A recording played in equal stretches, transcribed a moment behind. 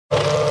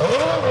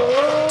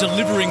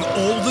delivering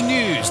all the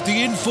news,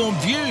 the informed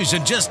views,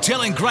 and just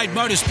telling great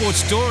motorsport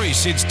stories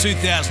since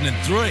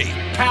 2003.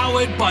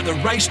 Powered by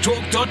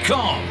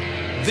theracetalk.com.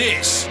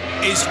 This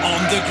is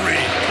On the Grid.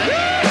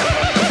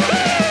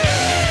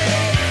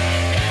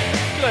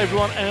 G'day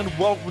everyone and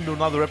welcome to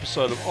another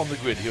episode of On the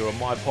Grid here on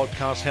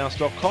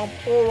mypodcasthouse.com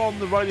or on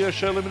the Radio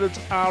Show Limited's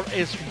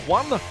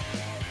RS1.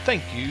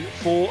 Thank you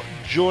for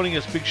joining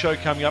us. Big show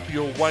coming up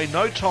your way.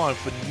 No time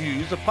for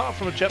news apart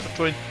from a chat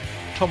between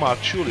Tom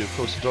Archuli, of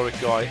course, the Doric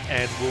guy,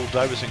 and Will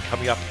Davison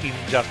coming up in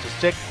just a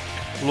sec.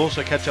 We'll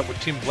also catch up with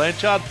Tim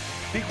Blanchard.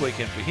 Big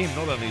weekend for him.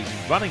 Not only is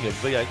he running a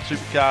V8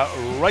 supercar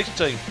race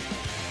team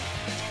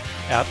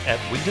out at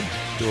Winton,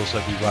 he'll also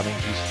be running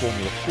his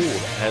Formula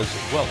Ford as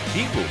well.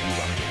 He will be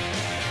running it,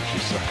 which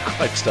is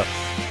great stuff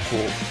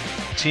for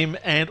Tim.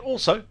 And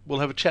also, we'll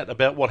have a chat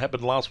about what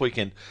happened last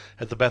weekend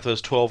at the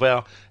Bathurst 12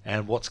 Hour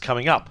and what's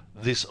coming up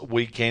this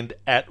weekend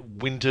at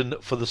Winton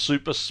for the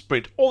Super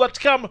Sprint. All that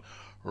to come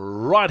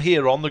right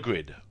here on the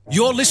Grid.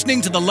 You're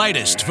listening to the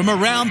latest from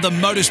around the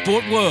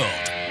motorsport world.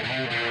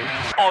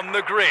 On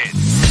the Grid.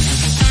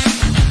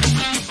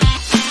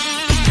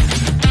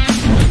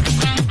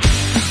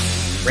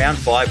 Round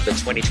 5 of the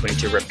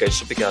 2022 Repco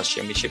Supercars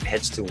Championship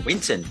heads to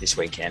Winton this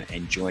weekend,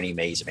 and joining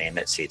me is a man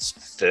that sits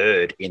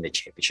third in the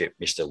championship,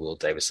 Mr. Will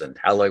Davison.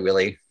 Hello,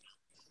 Willie.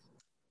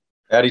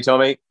 Howdy,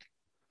 Tommy.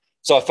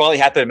 So it finally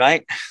happened,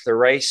 mate. The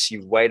race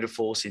you've waited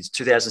for since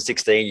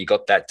 2016, you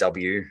got that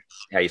W.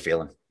 How are you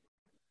feeling?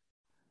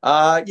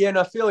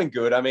 Feeling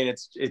good. I mean,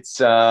 it's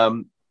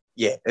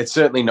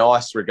certainly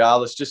nice,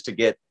 regardless, just to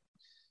get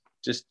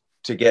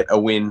a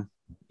win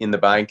in the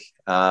bank.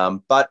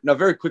 But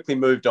very quickly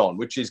moved on,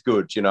 which is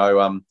good. You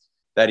know,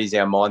 that is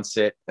our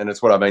mindset, and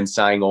it's what I've been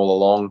saying all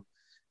along.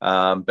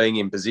 Being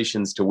in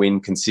positions to win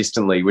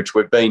consistently, which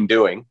we've been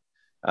doing,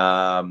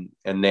 and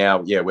now,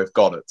 we've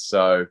got it.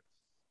 So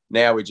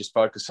now we just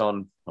focus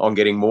on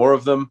getting more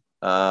of them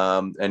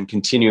and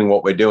continuing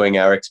what we're doing.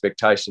 Our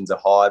expectations are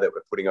high that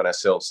we're putting on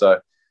ourselves. So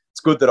it's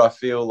good that I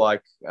feel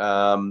like,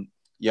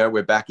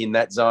 we're back in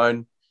that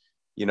zone.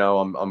 You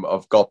know,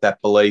 I've got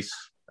that belief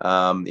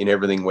in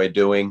everything we're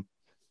doing.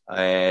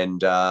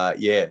 And,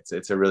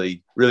 it's a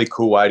really, really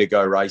cool way to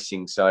go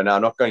racing. So, no,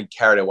 I'm not going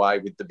carried away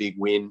with the big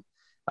win.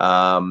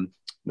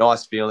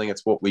 Nice feeling.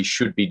 It's what we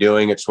should be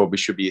doing. It's what we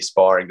should be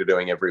aspiring to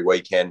doing every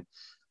weekend.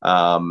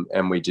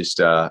 And we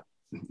just,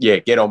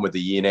 get on with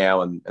the year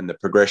now and the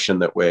progression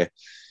that we're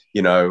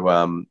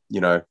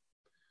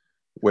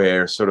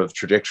sort of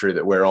trajectory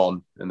that we're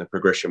on and the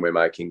progression we're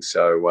making.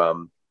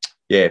 So,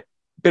 bit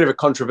of a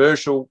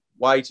controversial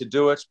way to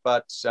do it,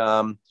 but,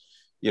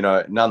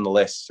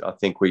 nonetheless, I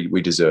think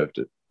we deserved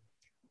it.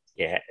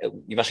 Yeah,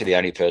 you must be the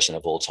only person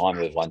of all time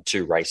who have won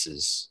 2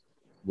 races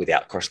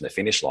without crossing the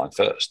finish line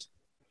first.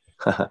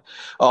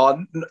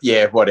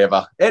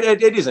 Whatever.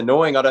 It is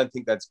annoying. I don't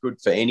think that's good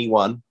for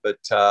anyone, but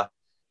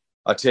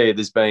I tell you,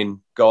 there's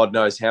been God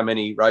knows how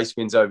many race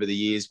wins over the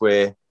years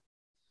where,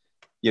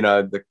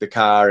 the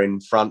car in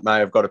front may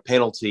have got a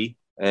penalty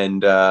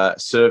and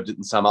served it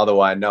in some other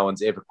way and no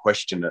one's ever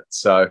questioned it.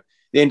 So at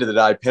the end of the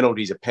day,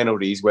 penalties are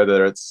penalties,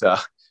 whether it's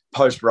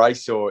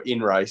post-race or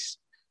in-race.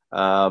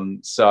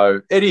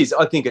 So it is.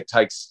 I think it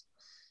takes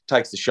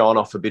the shine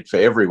off a bit for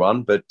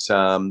everyone, but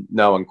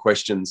no one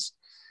questions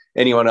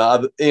anyone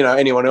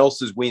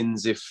else's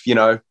wins if,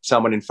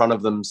 someone in front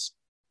of them's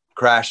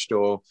crashed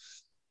or,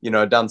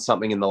 done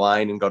something in the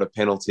lane and got a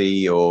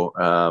penalty, or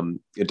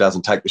it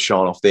doesn't take the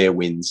shine off their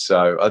wins.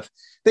 So I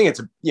think it's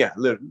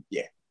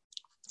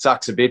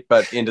sucks a bit,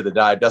 but at the end of the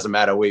day, it doesn't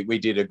matter. We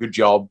did a good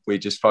job. We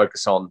just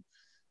focus on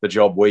the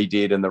job we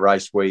did and the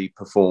race we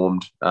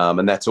performed,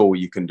 and that's all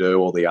you can do.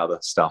 All the other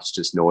stuff's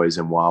just noise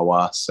and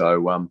wah-wah.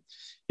 So, I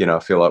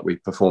feel like we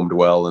performed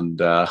well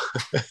and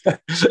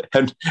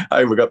and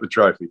hey, we got the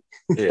trophy.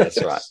 Yeah,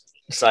 that's right.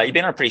 So you've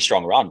been on a pretty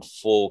strong run,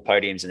 4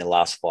 podiums in the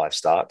last 5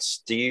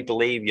 starts. Do you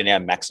believe you're now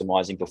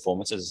maximising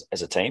performances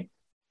as a team?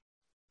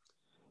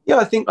 Yeah,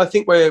 I think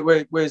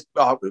we're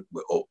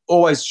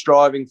always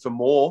striving for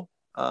more.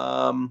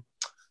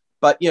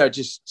 But,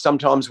 just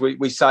sometimes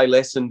we say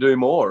less and do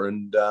more.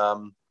 And,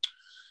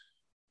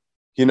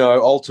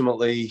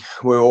 ultimately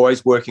we're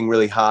always working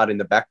really hard in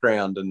the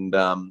background. And,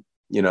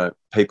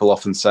 people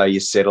often say you're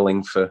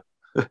settling for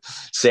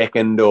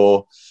second,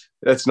 or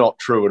that's not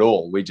true at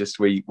all. We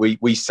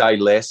say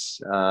less.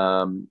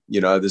 There's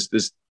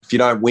if you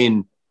don't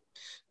win,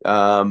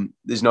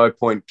 there's no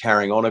point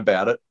carrying on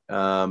about it.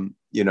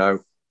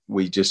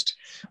 We just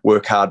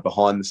work hard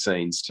behind the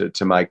scenes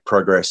to make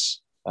progress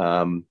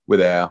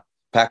with our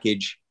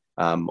package.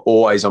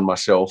 Always on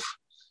myself.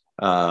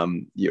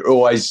 You're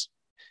always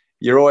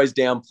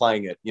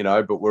downplaying it,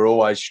 but we're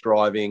always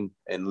striving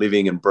and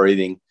living and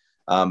breathing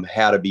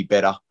how to be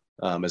better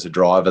as a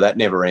driver. That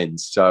never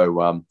ends.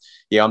 So,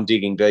 I'm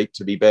digging deep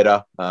to be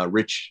better.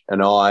 Rich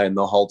and I and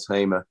the whole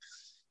team are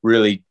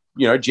really,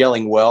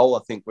 gelling well.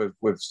 I think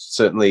we've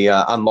certainly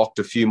unlocked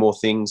a few more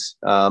things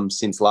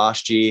since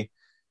last year,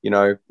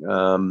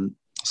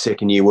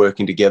 second year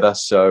working together.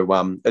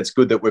 So it's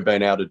good that we've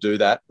been able to do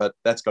that, but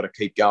that's got to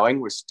keep going.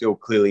 We still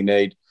clearly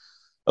need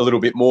a little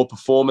bit more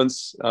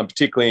performance,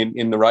 particularly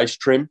in the race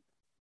trim.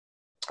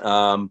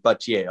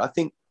 But yeah, I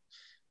think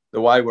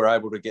the way we're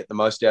able to get the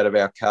most out of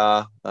our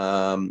car,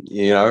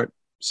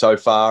 so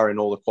far in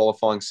all the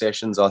qualifying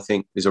sessions, I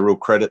think is a real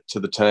credit to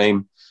the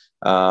team,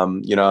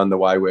 and the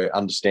way we're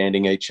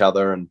understanding each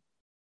other.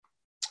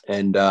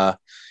 And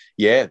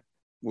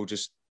we'll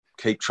just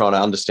keep trying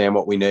to understand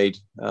what we need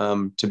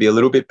to be a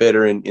little bit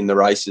better in the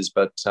races.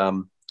 But,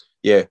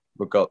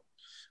 we've got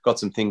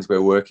some things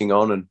we're working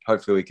on, and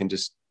hopefully we can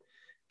just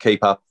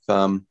keep up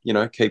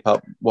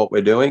what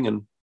we're doing.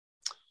 And,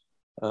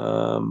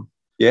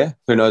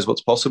 who knows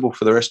what's possible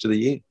for the rest of the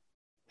year.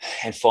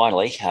 And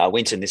finally,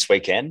 Winton this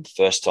weekend,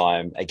 first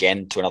time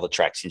again to another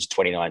track since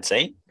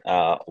 2019.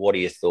 What are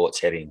your thoughts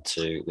heading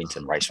to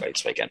Winton Raceway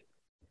this weekend?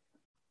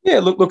 Yeah,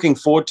 looking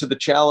forward to the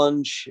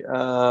challenge.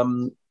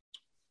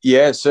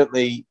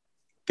 Certainly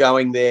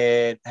going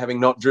there, having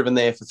not driven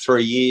there for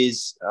 3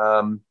 years.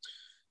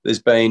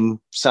 There's been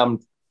some,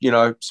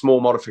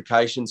 small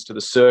modifications to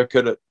the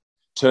circuit at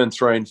turn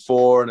 3 and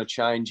 4 and a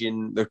change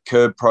in the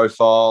curb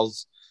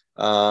profiles.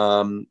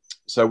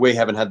 So we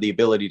haven't had the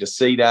ability to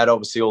see that.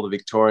 Obviously, all the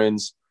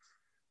Victorians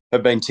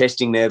have been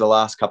testing there the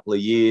last couple of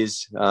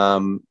years.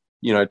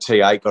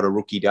 T8 got a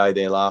rookie day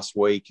there last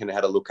week and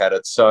had a look at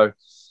it. So,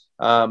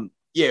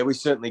 we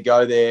certainly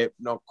go there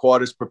not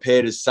quite as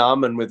prepared as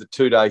some, and with a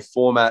 2-day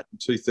format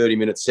and 2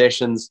 30-minute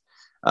sessions.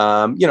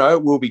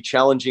 It will be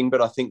challenging,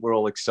 but I think we're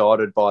all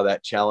excited by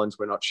that challenge.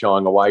 We're not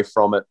shying away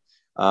from it.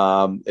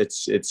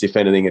 It's if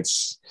anything,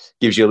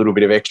 gives you a little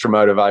bit of extra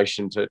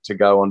motivation to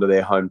go onto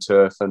their home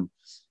turf and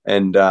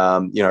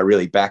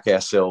really back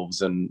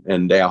ourselves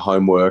and our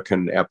homework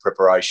and our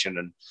preparation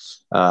and,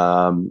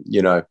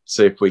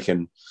 see if we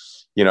can,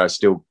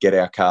 still get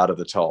our car to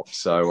the top.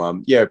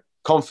 So,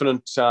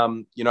 confident,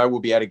 we'll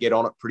be able to get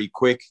on it pretty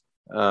quick.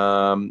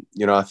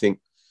 I think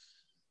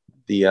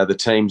the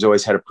team's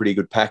always had a pretty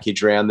good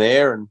package around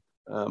there. And,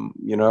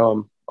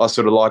 I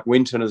sort of like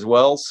Winton as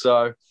well.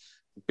 So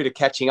a bit of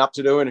catching up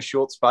to do in a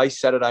short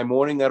space Saturday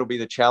morning. That'll be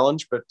the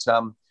challenge. But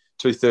 2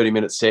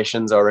 30-minute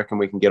sessions, I reckon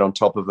we can get on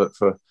top of it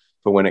for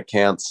when it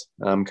counts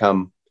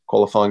come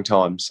qualifying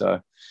time.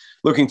 So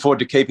looking forward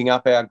to keeping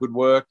up our good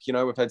work.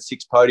 We've had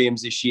 6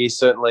 podiums this year,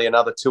 certainly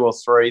another 2 or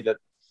 3 that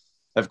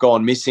have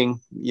gone missing,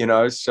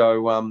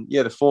 So,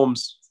 the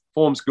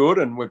form's good,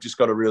 and we've just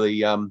got to really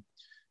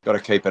got to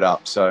keep it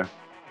up. So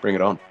bring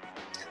it on.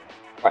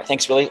 All right,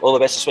 thanks, Willie. All the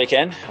best this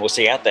weekend. We'll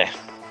see you out there.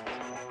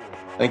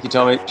 Thank you,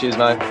 Tommy. Cheers,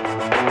 mate.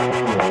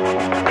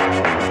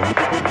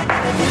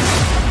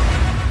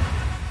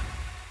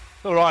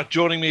 All right,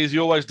 joining me as he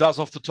always does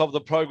off the top of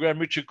the program,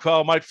 Richard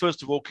Craill. Mate,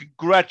 first of all,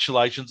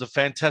 congratulations. A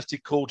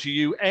fantastic call to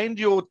you and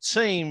your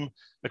team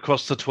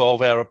across the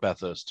 12-hour at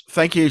Bathurst.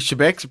 Thank you,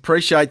 Schibeci.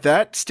 Appreciate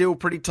that. Still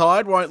pretty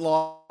tired, won't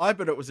lie,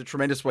 but it was a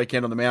tremendous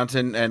weekend on the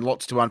mountain and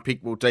lots to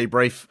unpick. We'll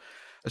debrief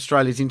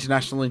Australia's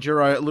International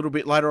Enduro a little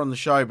bit later on the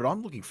show, but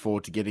I'm looking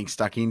forward to getting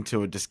stuck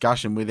into a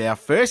discussion with our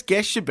first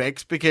guest,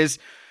 Schibeci, because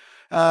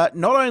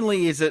not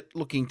only is it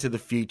looking to the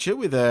future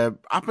with a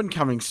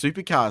up-and-coming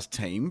supercars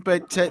team,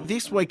 but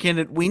this weekend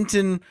at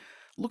Winton,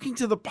 looking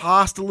to the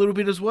past a little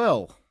bit as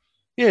well.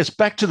 Yes,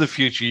 back to the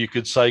future, you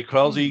could say,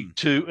 Craill,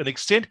 to an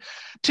extent.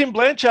 Tim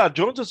Blanchard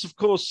joins us, of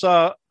course,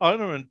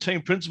 owner and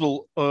team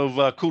principal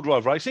of Cool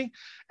Drive Racing,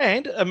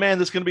 and a man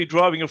that's going to be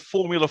driving a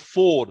Formula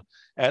Ford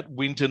at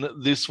Winton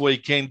this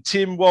weekend.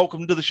 Tim,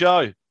 welcome to the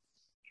show.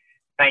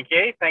 Thank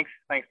you. Thanks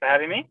for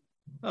having me.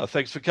 Oh,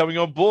 thanks for coming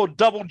on board.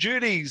 Double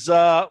duties.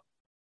 Tell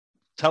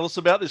us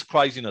about this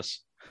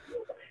craziness.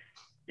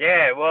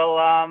 Yeah, well,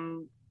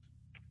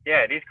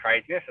 it is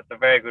craziness. It's a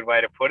very good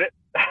way to put it.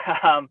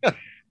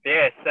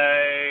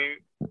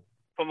 So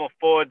Formula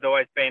Ford's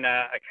always been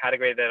a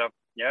category that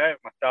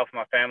myself and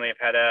my family have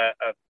had a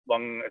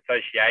long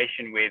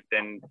association with.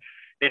 And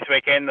this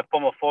weekend, the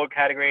Formula Ford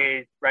category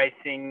is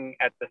racing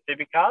at the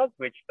Supercars,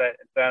 which it's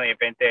the only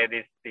event there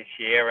this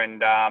year.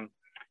 And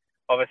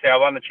obviously, I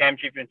won the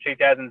championship in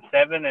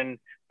 2007, and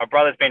my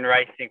brother's been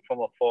racing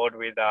Formula Ford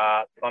with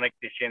Sonic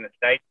this year in the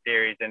State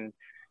Series, and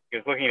he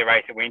was looking to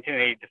race at Winton,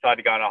 and he decided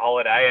to go on a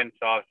holiday, and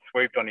so I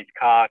swooped on his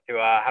car to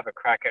have a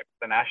crack at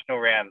the national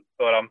round.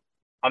 Thought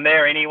I'm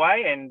there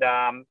anyway, and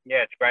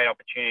it's a great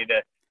opportunity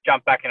to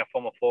jump back in a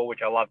Formula 4,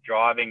 which I love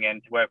driving,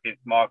 and to work with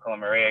Michael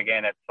and Maria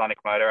again at Sonic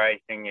Motor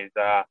Racing is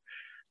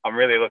I'm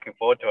really looking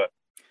forward to it.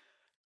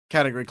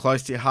 Category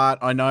close to your heart,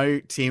 I know,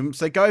 Tim.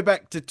 So go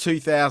back to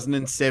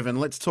 2007.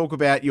 Let's talk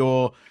about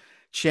your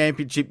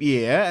championship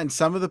year and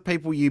some of the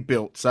people you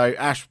built. So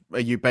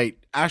you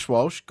beat Ash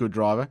Walsh, good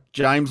driver,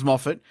 James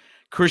Moffat,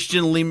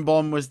 Christian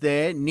Limbom was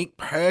there, Nick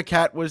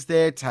Percat was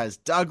there, Taz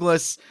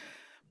Douglas,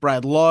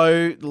 Brad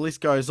Lowe, the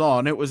list goes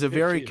on. It was a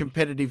very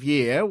competitive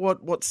year.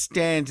 What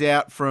stands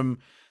out from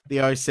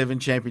the 07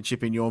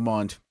 championship in your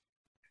mind?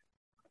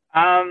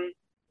 Well,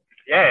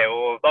 it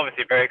was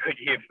obviously a very good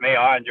year for me.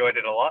 I enjoyed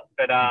it a lot.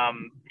 But,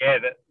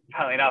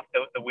 funnily enough,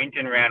 the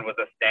Winton round was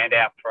a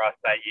standout for us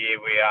that year.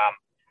 We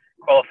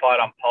qualified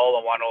on pole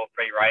and won all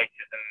 3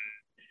 races.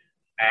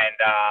 And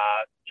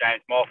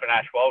James Moffat and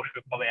Ash Walsh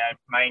were probably our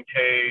main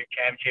 2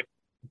 championship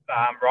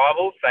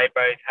rivals. They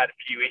both had a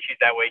few issues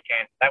that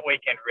weekend. That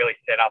weekend really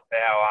set up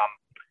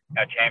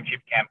our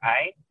championship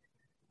campaign.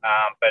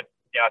 But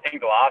I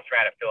think the last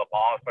round at Phillip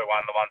Island was probably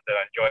one of the ones that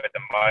I enjoyed the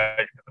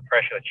most because the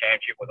pressure of the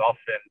championship was off,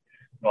 and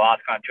the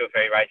last kind of 2 or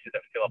 3 races at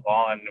Phillip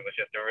Island, it was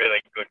just a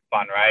really good,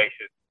 fun race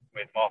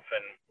with Moff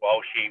and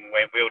Walshy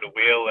went wheel to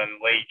wheel,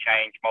 and Lee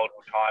changed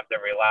multiple times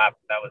every lap.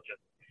 That was just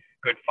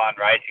good, fun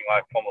racing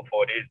like Formula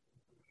Ford is.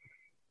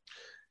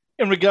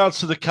 In regards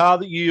to the car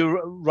that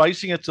you're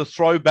racing, it's a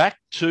throwback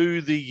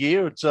to the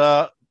year. It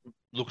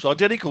looks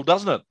identical,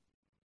 doesn't it?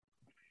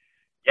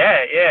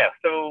 Yeah.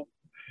 So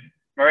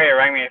Maria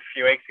rang me a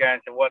few weeks ago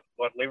and said, what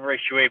livery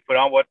should we put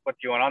on? What do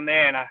you want on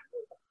there? And I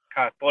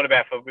kind of thought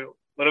about it for a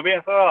little bit.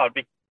 I thought, it'd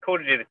be cool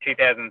to do the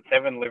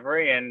 2007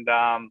 livery and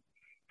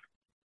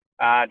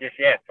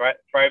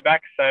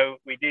throwback. So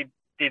we did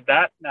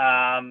that.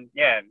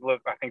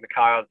 Look, I think the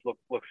car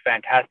looks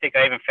fantastic.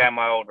 I even found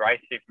my old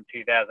race suit from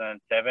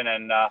 2007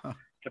 and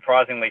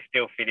surprisingly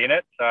still fit in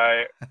it.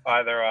 So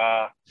either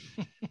I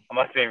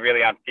must have been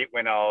really unfit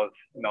when I was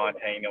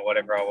 19 or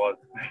whatever I was.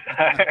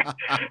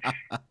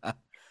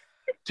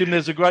 Tim,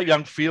 there's a great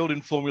young field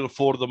in Formula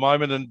Ford at the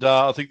moment, and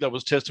I think that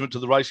was testament to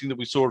the racing that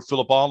we saw at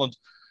Phillip Island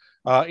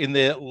in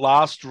their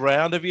last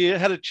round. Have you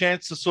had a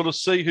chance to sort of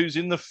see who's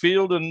in the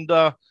field, and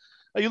are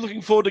you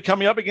looking forward to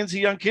coming up against the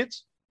young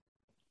kids?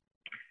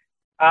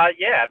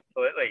 Yeah,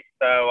 absolutely.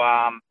 So,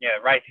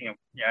 racing,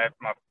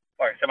 like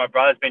I said, my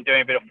brother's been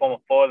doing a bit of Formula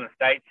Ford in the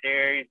State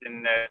Series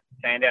and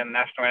Sandown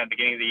National around the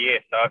beginning of the year.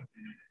 So I've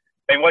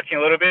been watching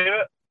a little bit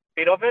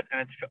of it,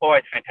 and it's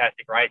always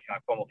fantastic racing,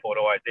 like Formula Ford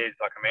always is,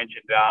 like I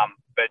mentioned.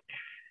 But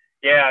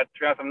yeah, to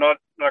be honest, I'm not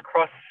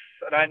across.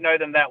 I don't know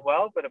them that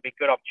well, but it'll be a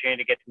good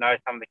opportunity to get to know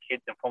some of the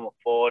kids in Formula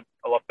Ford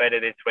a lot better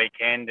this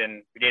weekend.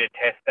 And we did a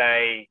test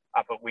day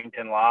up at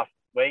Winton last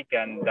week,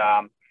 and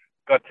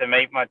got to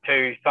meet my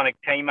 2 Sonic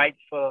teammates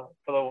for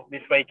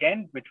this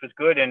weekend, which was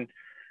good. And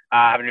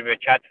having a bit of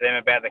a chat to them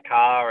about the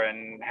car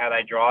and how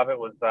they drive it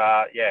was,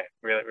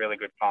 really, really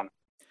good fun.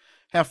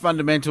 How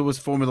fundamental was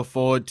Formula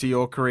Ford to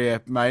your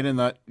career, mate, and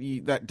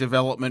that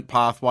development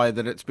pathway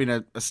that it's been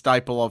a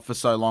staple of for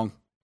so long?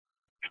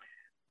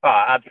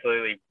 Oh,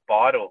 absolutely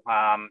vital.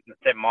 It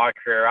set my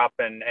career up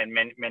and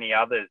many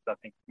others. I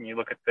think when you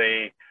look at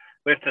the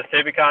list of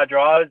supercar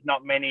drivers,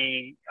 not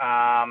many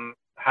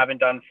haven't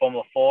done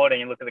Formula Ford, and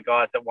you look at the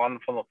guys that won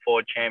the Formula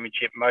Ford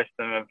Championship, most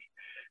of them have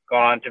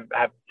gone on to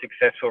have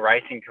successful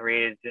racing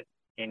careers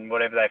in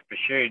whatever they've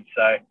pursued.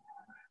 So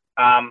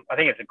I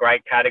think it's a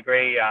great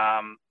category.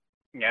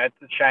 It's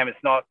a shame it's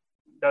not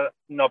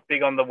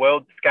big on the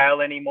world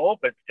scale anymore,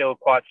 but still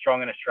quite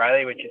strong in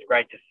Australia, which is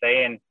great to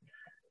see. And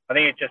I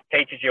think it just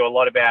teaches you a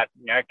lot about,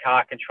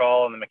 car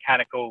control and the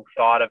mechanical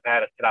side of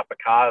how to set up a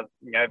car.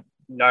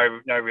 No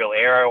real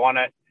aero on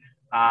it.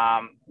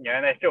 And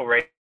they're still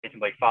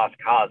reasonably fast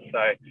cars.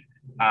 So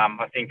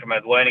I think from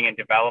a learning and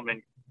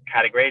development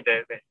category,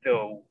 they're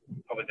still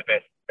probably the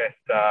best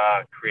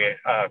career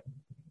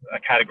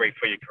category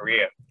for your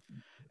career.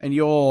 And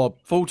you're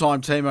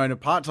full-time team owner,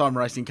 part-time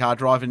racing car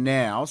driver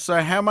now. So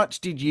how much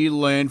did you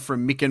learn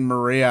from Mick and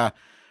Maria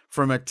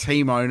from a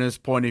team owner's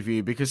point of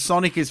view? Because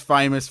Sonic is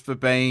famous for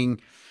being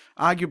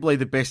arguably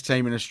the best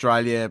team in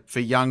Australia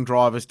for young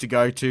drivers to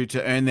go to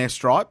earn their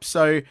stripes.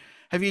 So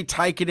have you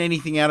taken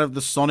anything out of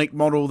the Sonic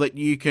model that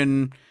you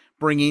can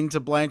bring into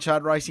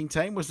Blanchard Racing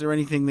Team? Was there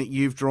anything that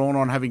you've drawn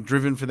on having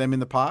driven for them in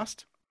the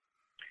past?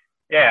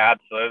 Yeah,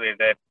 absolutely.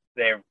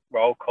 Their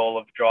roll call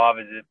of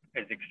drivers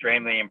is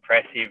extremely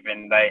impressive,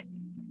 and they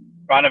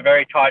run a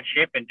very tight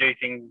ship and do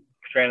things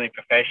extremely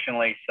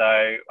professionally.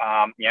 So,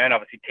 and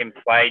obviously Tim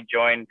Slade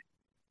drove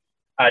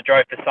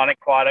for Sonic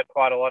quite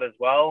a lot as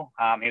well.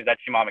 He was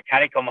actually my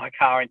mechanic on my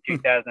car in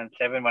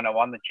 2007 when I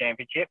won the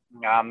championship.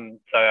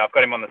 So I've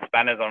got him on the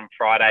spanners on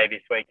Friday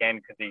this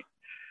weekend because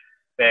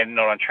they're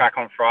not on track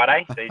on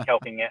Friday, so he's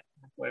helping it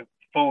with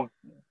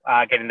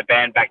getting the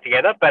band back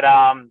together. But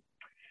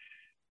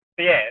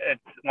yeah,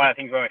 it's one of the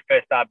things when we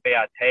first started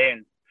BRT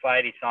and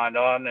Slade signed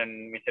on,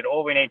 and we said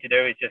all we need to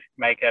do is just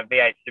make a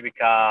V8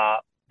 supercar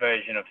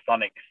version of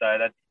Sonic. So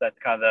that's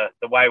kind of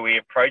the way we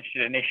approached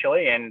it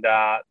initially, and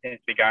seems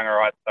to be going all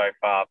right so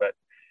far. But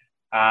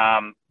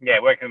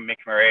working with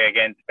Mick Maria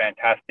again is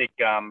fantastic.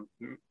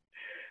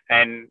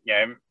 And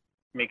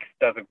Mick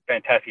does a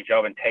fantastic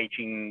job in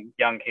teaching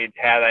young kids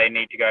how they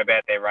need to go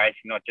about their racing,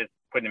 not just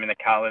putting them in the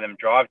car and letting them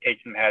drive,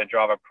 teaching them how to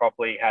drive it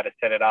properly, how to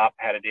set it up,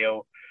 how to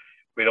deal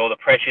with all the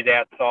pressures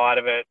outside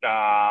of it,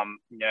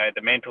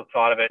 the mental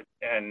side of it.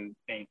 And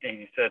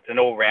it's an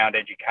all-round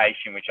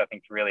education, which I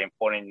think is really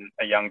important in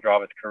a young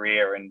driver's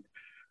career. And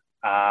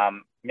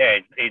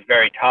he's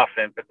very tough,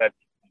 but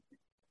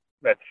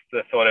that's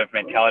the sort of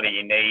mentality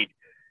you need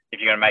if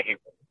you're going to make a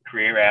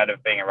career out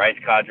of being a race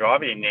car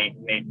driver. You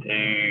need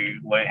to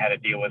learn how to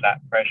deal with that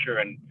pressure,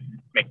 and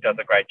Mick does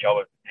a great job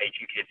of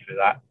teaching kids for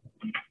that.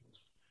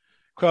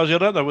 Craill, I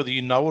don't know whether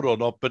you know it or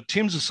not, but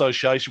Tim's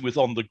association with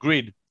On The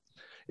Grid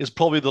is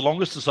probably the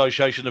longest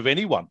association of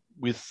anyone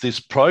with this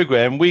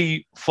program.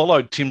 We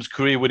followed Tim's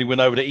career when he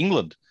went over to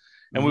England,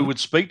 and we would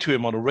speak to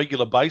him on a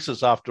regular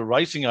basis after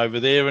racing over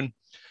there. And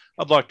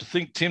I'd like to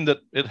think, Tim, that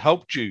it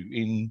helped you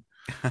in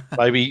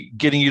maybe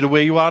getting you to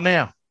where you are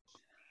now.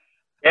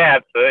 Yeah,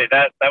 absolutely.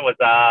 That was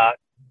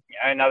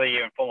another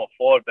year in Formula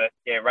Ford, but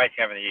yeah,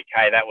 racing over in the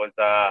UK, that was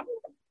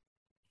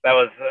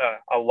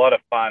a lot of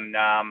fun.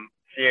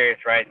 Serious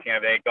racing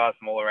over there, guys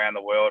from all around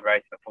the world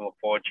racing the Formula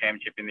Ford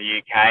Championship in the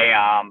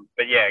UK.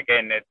 But yeah,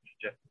 again, it's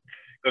just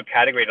a good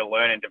category to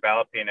learn and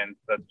develop in, and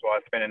that's why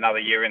I spent another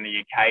year in the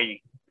UK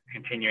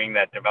continuing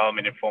that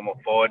development in Formula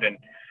Ford.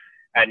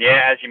 And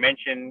yeah, as you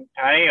mentioned,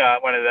 Tony,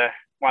 one of the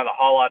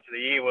highlights of the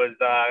year was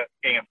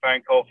getting a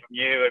phone call from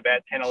you at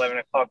about 10, 11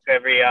 o'clock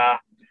every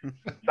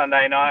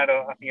Sunday night,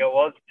 or I think it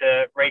was,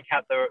 to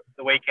recap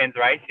the weekend's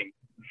racing.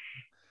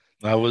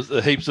 It was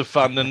heaps of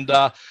fun. And,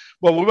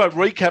 well, we won't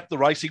recap the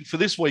racing for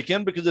this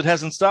weekend because it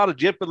hasn't started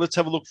yet, but let's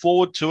have a look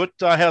forward to it.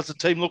 How's the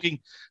team looking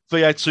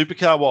V8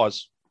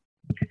 supercar-wise?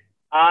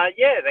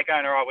 Yeah, they're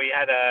going all right. We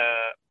had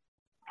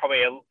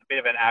probably a bit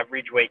of an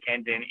average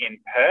weekend in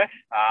Perth.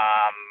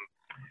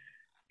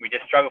 We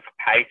just struggled for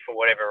pace for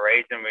whatever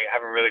reason. We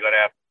haven't really got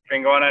our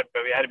finger on it,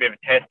 but we had a bit of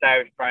a test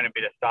day. We've thrown a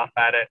bit of stuff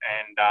at it,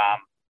 and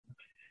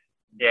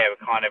yeah,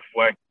 we kind of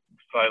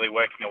slowly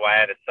working away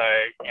at it. So,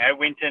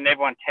 Winton,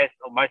 everyone tests,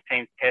 or most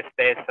teams test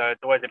there, so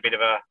it's always a bit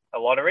of a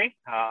lottery,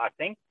 I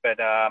think. But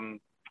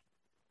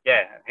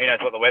yeah, who knows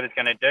what the weather's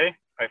going to do.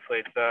 Hopefully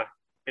it's a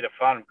bit of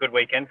fun, good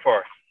weekend for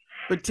us.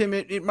 But Tim,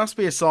 it must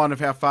be a sign of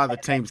how far the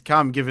team's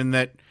come, given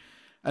that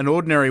an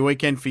ordinary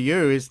weekend for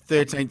you is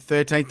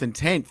 13th and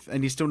 10th,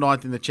 and you're still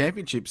 9th in the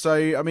championship.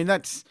 So, I mean,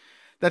 that's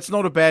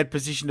not a bad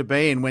position to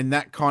be in when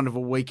that kind of a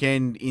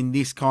weekend in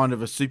this kind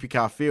of a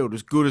supercar field,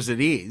 as good as it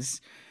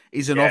is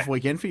an off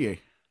weekend for you.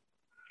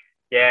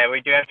 Yeah,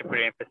 we do have to put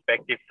it in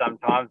perspective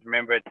sometimes.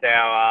 Remember, it's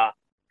our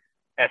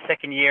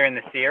second year in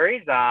the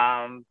series.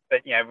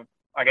 But,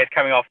 I guess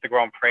coming off the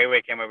Grand Prix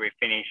weekend where we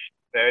finished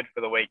third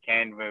for the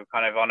weekend, we were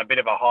kind of on a bit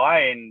of a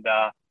high, and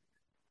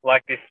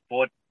like this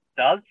sport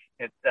does,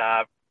 it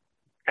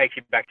takes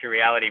you back to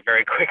reality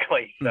very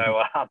quickly.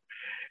 So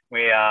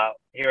we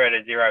here at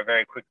a zero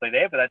very quickly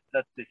there, but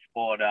that's this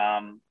sport.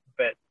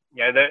 But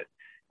there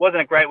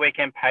wasn't a great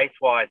weekend pace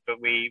wise, but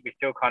we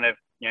still kind of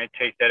 2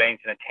 13ths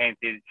and a 10th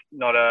is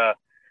not a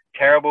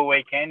terrible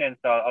weekend, and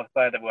so I was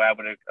glad that we were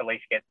able to at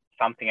least get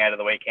something out of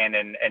the weekend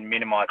and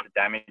minimise the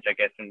damage, I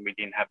guess, and we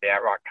didn't have the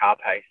outright car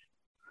pace.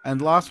 And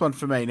last one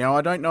for me. Now,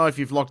 I don't know if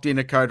you've locked in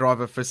a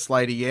co-driver for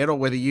Slater yet or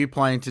whether you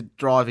plan to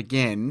drive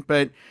again,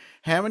 but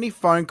how many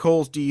phone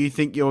calls do you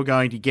think you're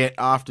going to get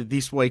after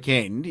this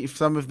weekend if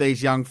some of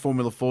these young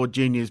Formula Ford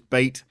juniors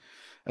beat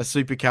a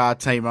supercar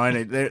team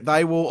owner?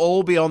 They will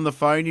all be on the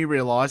phone, you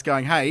realise,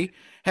 going, hey,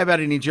 how about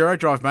an enduro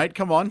drive, mate?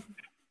 Come on.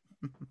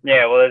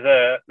 Yeah, well,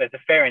 there's a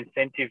fair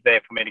incentive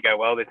there for me to go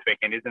well this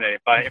weekend, isn't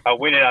it? If I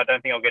win it, I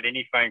don't think I'll get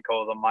any phone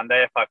calls on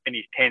Monday. If I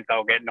finish 10th,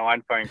 I'll get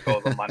 9 phone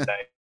calls on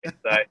Monday.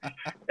 So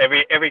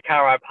every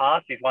car I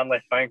pass is one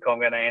less phone call I'm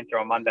going to answer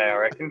on Monday, I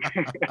reckon.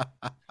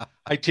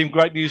 Hey, Tim,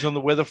 great news on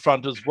the weather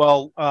front as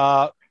well.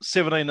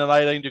 17 and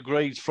 18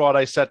 degrees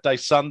Friday, Saturday,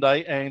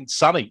 Sunday, and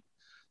sunny.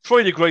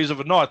 3 degrees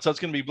overnight, so it's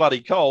going to be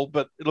bloody cold,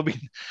 but it'll be...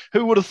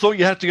 Who would have thought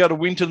you had to go to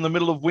Winton in the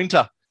middle of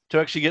winter to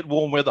actually get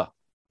warm weather?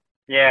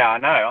 Yeah, I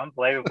know.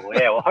 Unbelievable.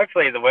 Yeah, well,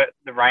 hopefully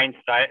the rain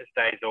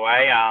stays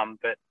away.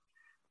 But,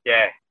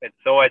 yeah, it's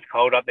always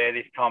cold up there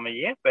this time of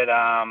year. But,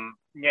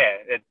 yeah,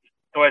 it's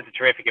always a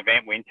terrific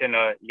event, Winton.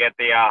 You get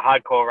the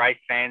hardcore race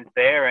fans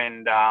there,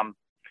 and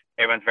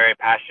everyone's very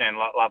passionate and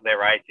love their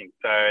racing.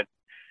 So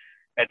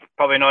it's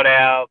probably not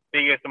our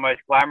biggest or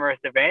most glamorous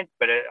event,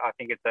 but I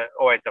think it's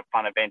always a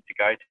fun event to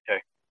go to.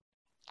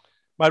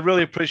 Mate,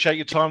 really appreciate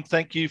your time.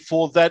 Thank you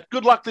for that.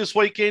 Good luck this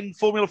weekend,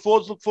 Formula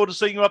Fords. Look forward to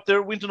seeing you up there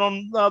at Winton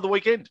on the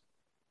weekend.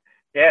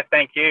 Yeah,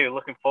 thank you.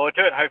 Looking forward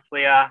to it.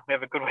 Hopefully we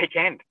have a good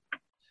weekend.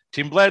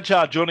 Tim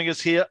Blanchard joining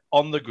us here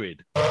on The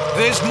Grid.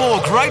 There's more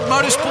great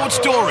motorsport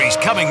stories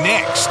coming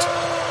next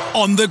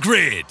on The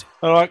Grid.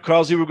 All right,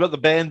 Craill, we've got the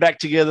band back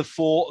together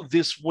for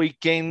this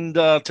weekend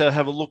to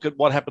have a look at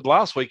what happened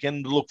last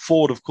weekend. To look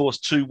forward, of course,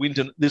 to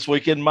Winton this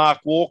weekend. Mark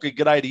Walker,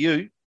 g'day to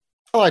you.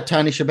 Hello,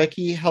 Tony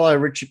Schibeci. Hello,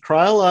 Richard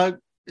Craill.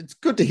 It's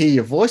good to hear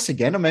your voice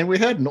again. I mean, we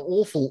heard an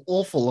awful,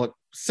 like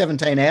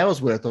 17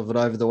 hours worth of it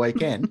over the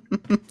weekend.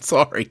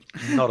 Sorry.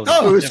 Not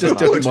enough. No, it was just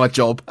doing my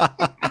job.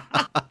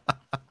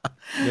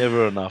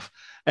 Never enough.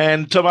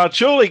 And Tomar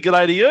Chuli,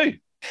 g'day to you.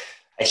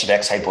 Hey,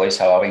 Schibeci. Hey, boys.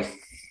 How are we?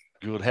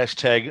 Good.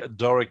 Hashtag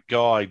Doric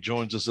Guy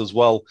joins us as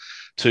well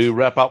to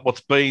wrap up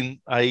what's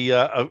been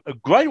a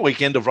great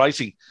weekend of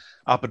racing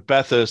up at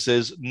Bathurst.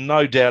 There's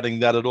no doubting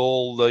that at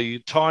all. The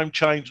time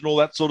change and all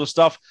that sort of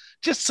stuff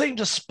just seemed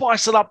to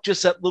spice it up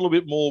just that little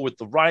bit more with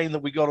the rain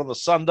that we got on the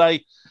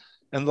Sunday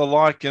and the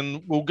like.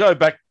 And we'll go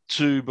back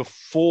to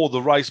before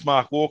the race,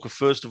 Mark Walker,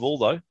 first of all,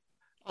 though.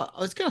 I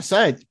was going to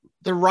say,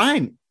 the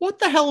rain. What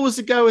the hell was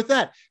the go with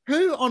that?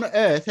 Who on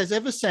earth has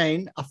ever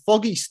seen a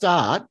foggy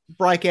start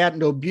break out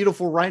into a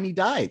beautiful rainy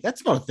day?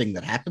 That's not a thing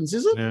that happens,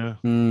 is it? Yeah.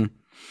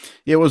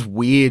 Yeah, it was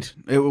weird.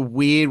 It was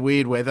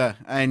weird weather.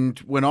 And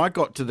when I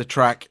got to the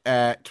track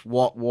at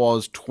what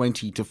was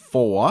 20 to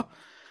 4,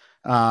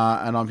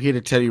 And I'm here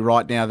to tell you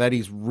right now that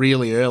is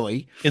really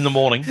early. In the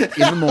morning.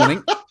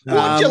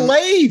 Why'd you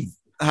leave?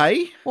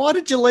 Hey? Why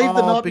did you leave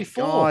the night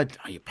before?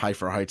 You pay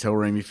for a hotel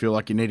room, you feel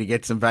like you need to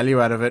get some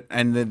value out of it.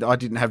 And then I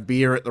didn't have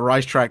beer at the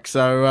racetrack,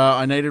 so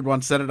I needed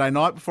one Saturday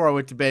night before I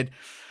went to bed.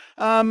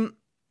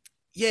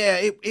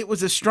 It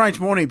was a strange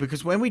morning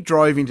because when we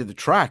drove into the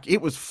track,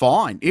 it was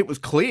fine. It was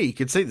clear. You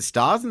could see the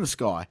stars in the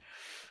sky.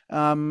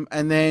 And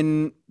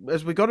then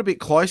as we got a bit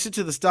closer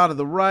to the start of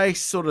the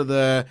race, sort of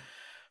a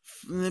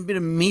bit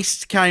of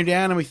mist came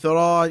down and we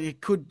thought,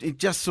 it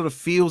just sort of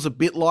feels a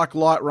bit like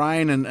light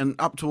rain and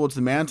up towards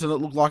the mountain, it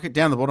looked like it.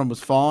 Down the bottom was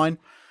fine.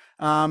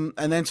 And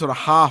then sort of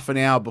half an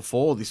hour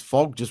before, this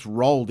fog just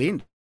rolled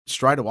in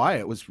straight away.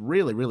 It was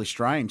really, really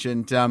strange.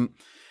 And,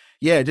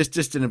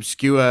 just an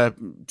obscure,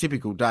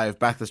 typical day of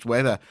Bathurst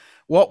weather.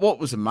 What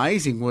was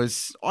amazing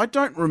was I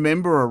don't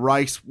remember a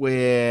race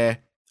where,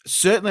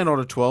 certainly not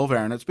a 12 hour,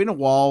 and it's been a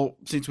while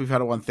since we've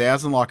had a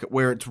 1000 like it,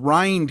 where it's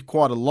rained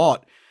quite a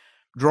lot,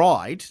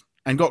 dried,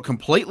 and got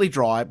completely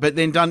dry, but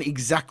then done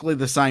exactly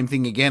the same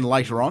thing again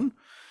later on.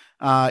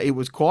 It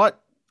was quite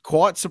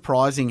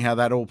surprising how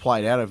that all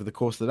played out over the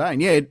course of the day.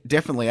 And it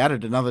definitely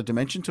added another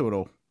dimension to it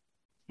all.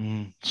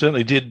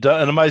 Certainly did.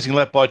 An amazing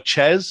lap by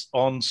Chaz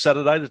on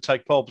Saturday to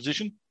take pole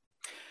position.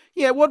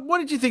 Yeah, what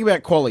did you think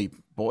about quali,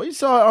 boys?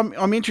 So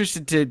I'm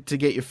interested to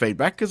get your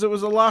feedback because it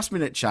was a last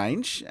minute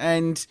change,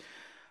 and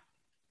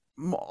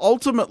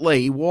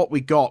ultimately what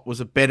we got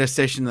was a better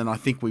session than I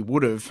think we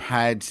would have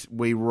had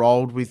we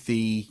rolled with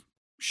the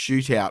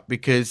shootout,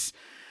 because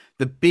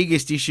the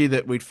biggest issue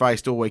that we'd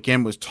faced all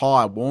weekend was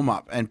tyre warm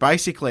up, and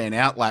basically an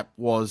outlap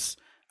was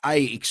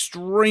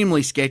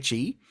extremely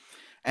sketchy.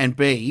 And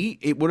B,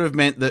 it would have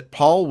meant that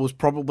pole was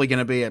probably going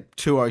to be a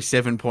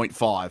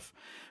 207.5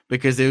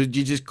 because you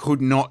just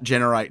could not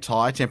generate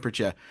tyre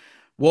temperature.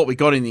 What we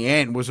got in the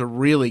end was a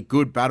really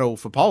good battle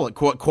for pole.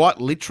 Quite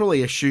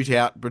literally a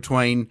shootout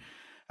between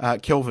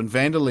Kelvin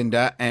van der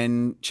Linde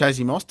and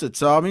Chazzy Mostert.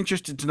 So I'm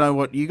interested to know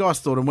what you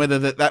guys thought and whether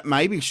that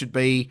maybe should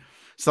be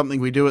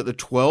something we do at the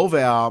 12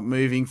 hour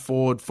moving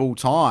forward full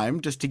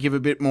time, just to give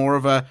a bit more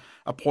of a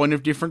point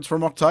of difference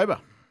from October.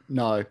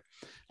 No.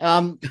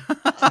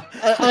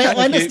 I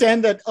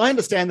understand that. I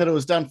understand that it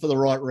was done for the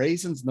right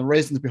reasons, and the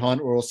reasons behind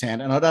it were all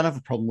sound. And I don't have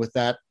a problem with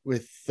that.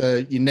 With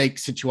the unique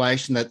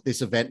situation that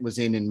this event was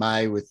in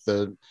May, with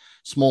the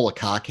smaller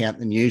car count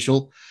than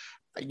usual,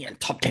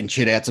 top 10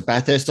 shootouts at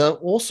Bathurst are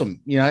awesome.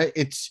 You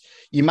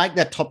make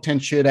that top 10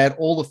 shootout,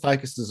 all the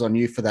focus is on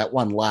you for that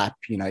one lap.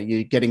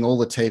 You're getting all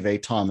the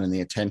TV time and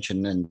the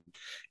attention, and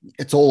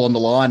it's all on the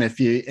line. And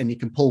you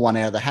can pull one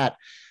out of the hat.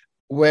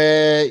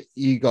 Where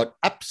you got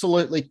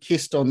absolutely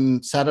kissed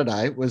on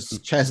Saturday was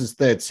Chaz's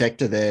third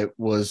sector there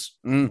was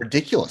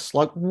ridiculous.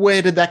 Like,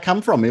 where did that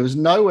come from? It was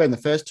nowhere in the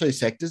first two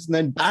sectors, and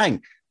then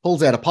bang,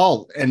 pulls out a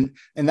pole, and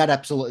that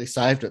absolutely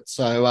saved it.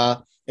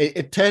 So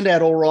it turned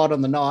out all right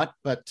on the night,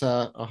 but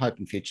I hope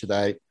in future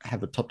they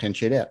have a top 10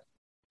 shootout.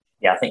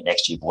 Yeah, I think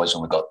next year, boys,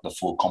 when we've got the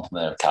full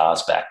complement of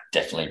cars back,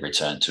 definitely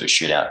return to a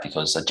shootout,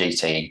 because a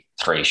GT3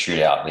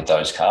 shootout with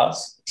those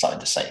cars, something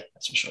to see,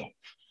 that's for sure.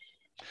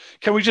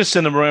 Can we just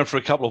send them around for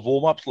a couple of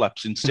warm-up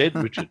laps instead,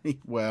 Richard?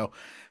 Well,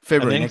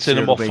 February and then send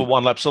them off for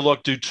one lap. So,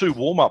 do 2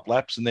 warm-up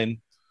laps, and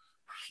then.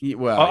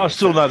 I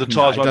still know the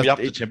tyres won't be up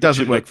to temperature. It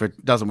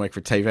doesn't work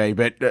for TV,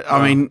 but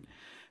I mean,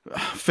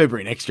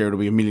 February next year it'll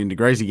be 1,000,000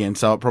 degrees again,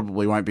 so it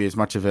probably won't be as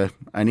much of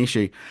an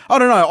issue. I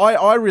don't know.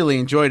 I really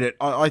enjoyed it.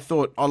 I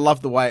thought I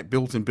loved the way it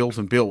built,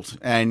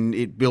 and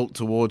it built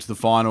towards the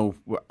final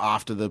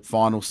after the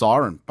final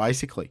siren.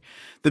 Basically,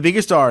 the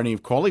biggest irony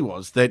of quali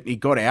was that it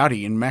got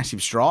Audi in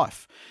massive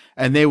strife.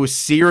 And there were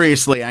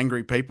seriously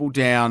angry people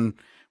down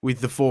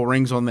with the 4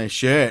 rings on their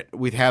shirt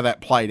with how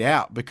that played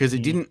out, because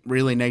it didn't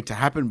really need to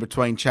happen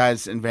between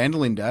Chaz and van der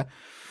Linde.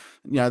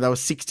 They were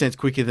 6 tenths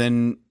quicker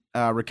than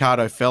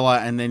Ricardo Fella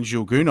and then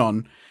Jules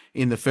Gounon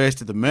in the first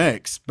of the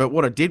Mercs. But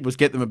what it did was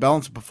get them a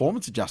balance of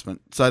performance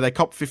adjustment. So they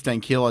copped 15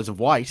 kilos of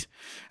weight.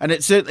 And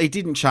it certainly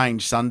didn't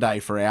change Sunday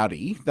for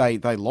Audi. They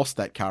lost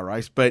that car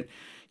race, but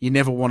you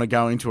never want to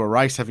go into a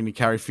race having to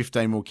carry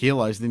 15 more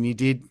kilos than you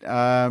did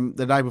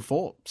the day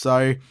before.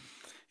 So,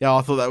 yeah,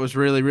 I thought that was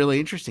really, really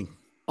interesting.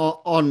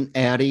 On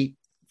Audi,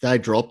 they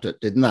dropped it,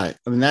 didn't they?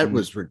 I mean, that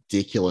was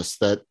ridiculous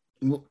that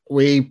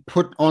we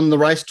put on the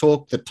race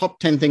talk the top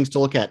 10 things to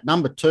look at.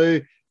 Number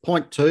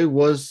 2.2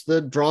 was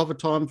the driver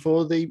time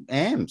for the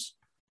AMs.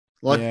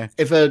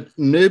 If a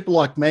noob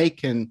like me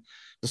can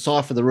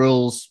decipher the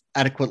rules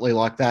adequately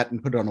like that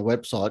and put it on a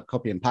website,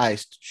 copy and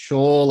paste,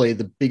 surely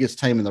the biggest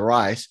team in the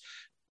race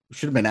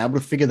should have been able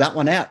to figure that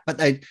one out. But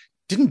they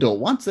didn't do it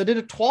once, they did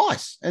it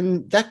twice.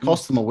 And that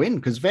cost them a win,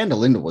 because van der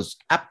Linde was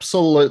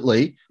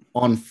absolutely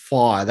on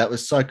fire. That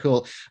was so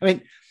cool. I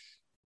mean,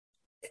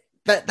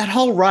 that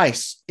whole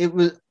race,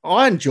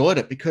 I enjoyed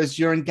it because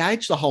you're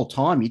engaged the whole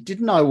time. You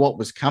didn't know what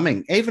was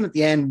coming. Even at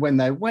the end, when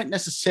they weren't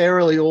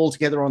necessarily all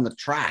together on the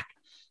track,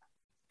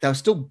 they were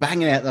still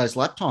banging out those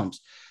lap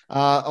times.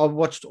 I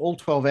watched all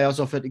 12 hours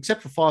of it,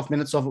 except for 5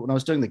 minutes of it when I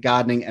was doing the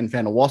gardening and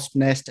found a wasp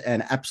nest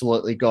and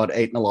absolutely got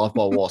eaten alive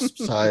by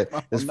wasps. So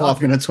there's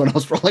 5 minutes when I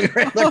was rolling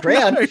around the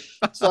ground.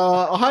 So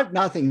I hope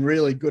nothing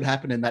really good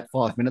happened in that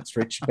 5 minutes,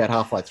 Rich, about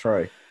halfway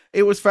through.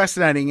 It was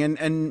fascinating,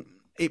 and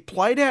it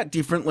played out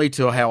differently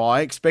to how I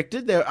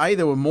expected.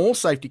 There were more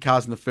safety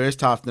cars in the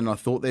first half than I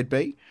thought there'd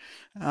be,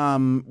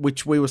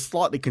 which we were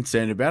slightly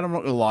concerned about. I'm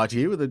not going to lie to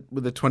you.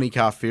 With a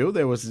 20-car field,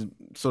 there was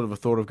sort of a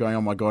thought of going,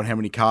 oh my God, how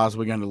many cars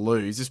we're going to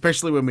lose,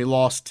 especially when we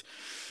lost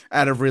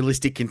out of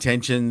realistic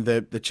contention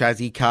the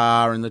Chazzy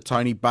car and the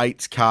Tony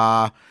Bates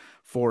car,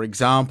 for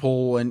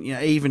example, and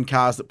even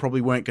cars that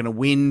probably weren't going to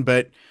win,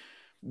 but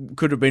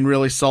could have been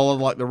really solid,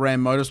 like the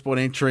Ram Motorsport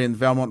entry and the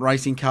Valmont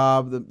Racing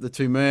car, the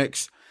two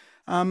Mercs.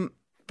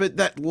 But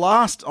that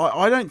last,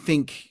 I don't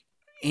think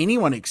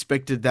anyone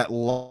expected that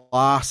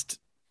last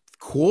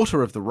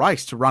quarter of the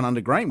race to run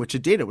under green, which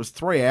it did. It was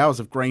 3 hours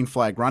of green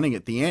flag running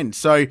at the end.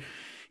 So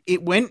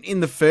it went in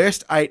the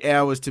first 8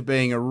 hours to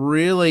being a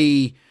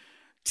really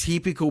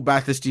typical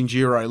Bathurst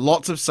Enduro.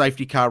 Lots of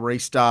safety car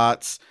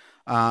restarts,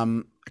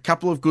 a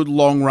couple of good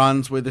long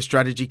runs where the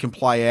strategy can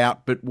play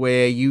out, but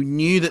where you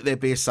knew that there'd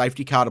be a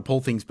safety car to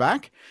pull things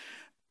back.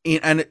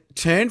 And it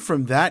turned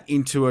from that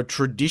into a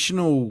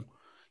traditional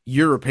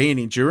European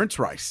endurance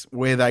race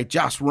where they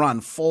just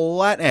run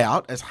flat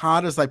out as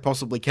hard as they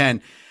possibly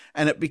can.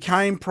 And it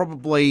became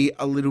probably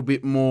a little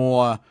bit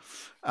more,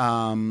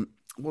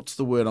 what's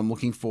the word I'm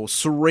looking for?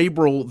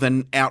 Cerebral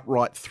than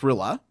outright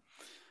thriller.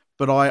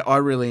 But I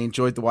really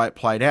enjoyed the way it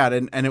played out.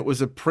 And it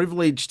was a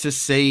privilege to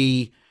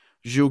see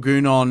Jules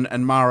Gounon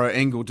and Maro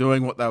Engel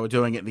doing what they were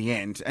doing at the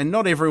end. And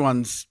not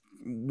everyone's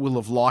will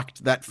have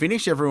liked that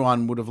finish.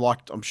 Everyone would have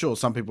liked, I'm sure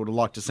some people would have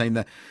liked to see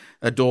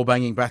a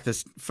door-banging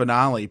Bathurst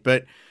finale.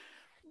 But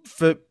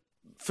for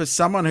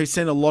someone who's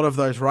seen a lot of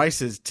those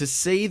races, to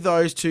see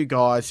those two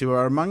guys who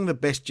are among the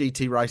best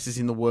GT racers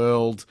in the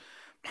world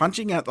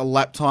punching out the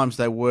lap times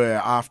they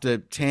were after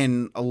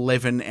 10,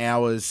 11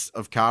 hours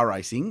of car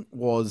racing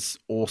was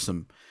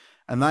awesome.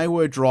 And they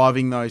were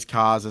driving those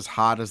cars as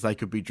hard as they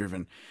could be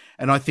driven.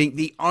 And I think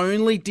the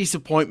only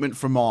disappointment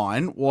for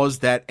mine was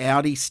that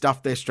Audi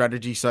stuffed their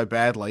strategy so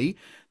badly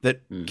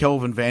that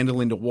Kelvin van der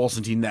Linde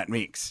wasn't in that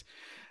mix.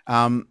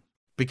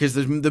 Because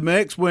the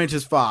Mercs weren't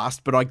as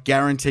fast, but I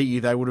guarantee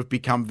you they would have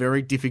become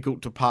very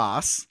difficult to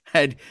pass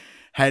had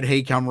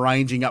he come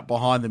ranging up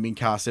behind them in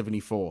car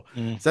 74.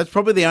 So that's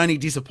probably the only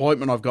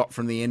disappointment I've got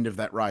from the end of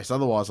that race.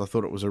 Otherwise, I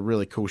thought it was a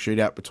really cool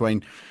shootout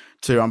between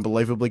two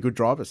unbelievably good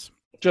drivers.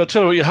 Joe,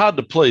 tell you what, you're hard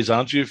to please,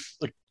 aren't you?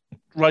 The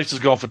race has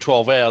gone for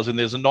 12 hours and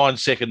there's a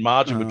 9-second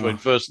margin between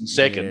first and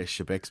second. Yeah,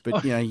 Schibeci.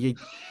 But, you're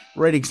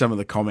reading some of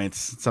the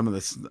comments, some of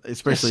this,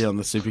 especially on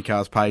the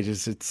Supercars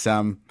pages, it's,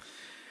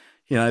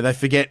 they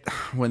forget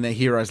when their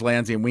heroes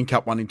Lowndesy and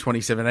Whincup won in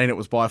 2017, it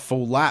was by a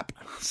full lap.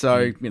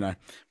 So,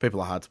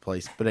 people are hard to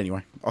please. But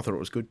anyway, I thought it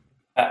was good.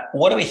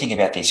 What do we think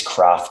about this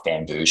craft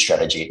bamboo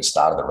strategy at the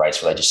start of the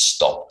race where they just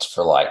stopped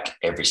for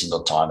every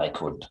single time they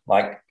could?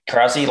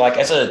 Krause,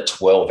 as a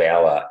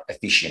 12-hour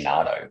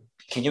aficionado,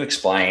 can you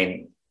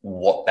explain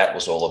what that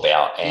was all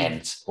about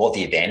and what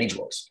the advantage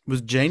was? It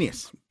was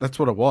genius. That's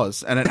what it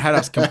was. And it had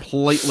us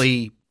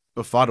completely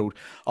befuddled.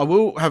 I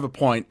will have a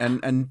point,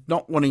 and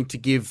not wanting to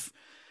give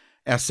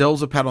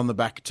ourselves a pat on the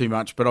back too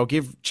much, but I'll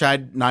give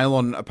Chad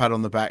Nailon a pat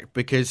on the back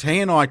because he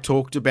and I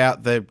talked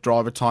about the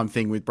driver time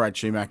thing with Brad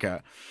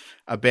Schumacher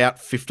about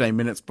 15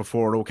 minutes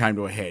before it all came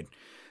to a head.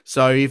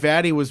 So if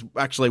Audi was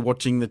actually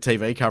watching the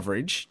TV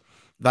coverage,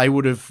 they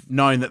would have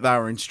known that they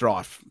were in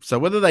strife. So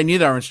whether they knew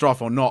they were in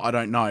strife or not, I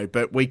don't know,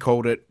 but we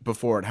called it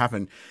before it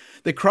happened.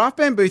 The craft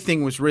bamboo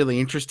thing was really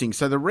interesting.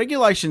 So the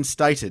regulation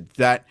stated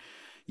that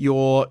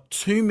your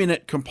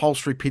 2-minute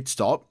compulsory pit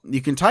stop,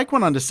 you can take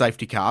one under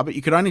safety car, but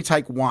you could only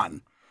take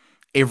one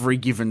every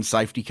given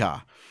safety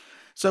car.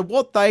 So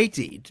what they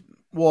did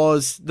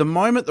was the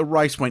moment the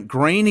race went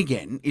green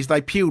again is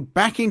they peeled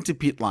back into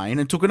pit lane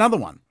and took another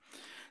one.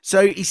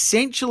 So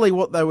essentially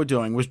what they were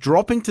doing was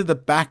dropping to the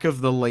back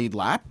of the lead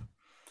lap,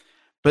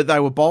 but they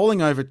were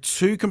bowling over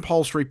 2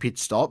 compulsory pit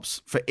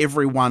stops for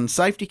every one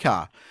safety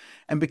car.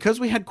 And because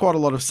we had quite a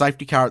lot of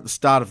safety car at the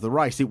start of the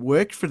race, it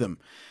worked for them.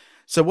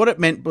 So what it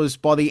meant was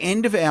by the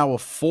end of hour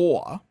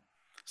 4,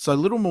 so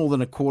little more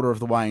than a quarter of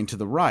the way into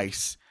the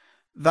race,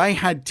 they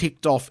had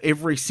ticked off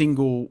every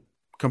single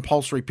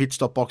compulsory pit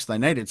stop box they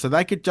needed. So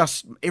they could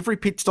just, every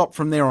pit stop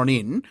from there on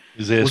in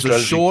was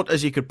as short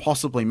as you could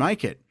possibly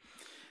make it.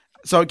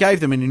 So it gave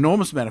them an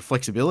enormous amount of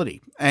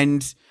flexibility.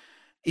 And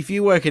if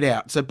you work it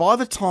out, so by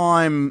the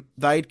time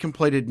they'd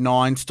completed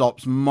 9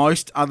 stops,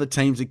 most other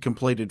teams had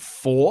completed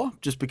 4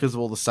 just because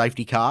of all the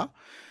safety car.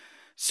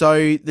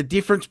 So the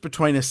difference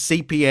between a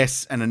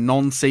CPS and a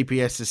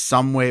non-CPS is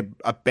somewhere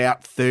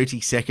about 30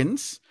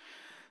 seconds.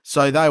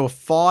 So they were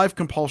 5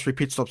 compulsory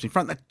pit stops in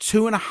front. That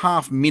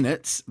 2.5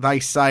 minutes they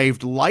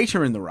saved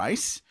later in the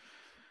race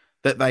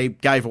that they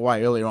gave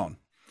away earlier on.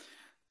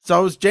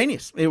 So it was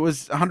genius. It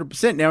was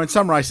 100%. Now, in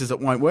some races it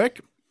won't work.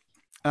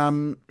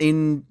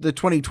 in the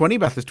 2020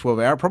 Bathurst 12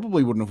 Hour, it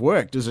probably wouldn't have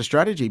worked as a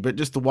strategy, but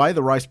just the way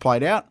the race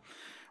played out,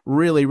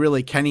 really,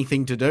 really canny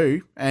thing to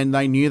do. And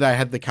they knew they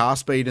had the car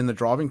speed and the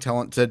driving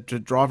talent to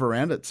drive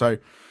around it. So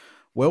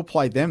well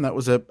played them. That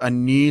was a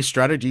new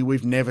strategy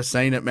we've never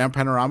seen at Mount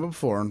Panorama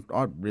before, and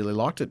I really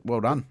liked it.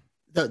 Well done.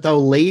 They were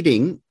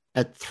leading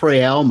at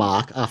 3 hour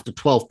mark after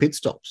 12 pit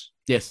stops.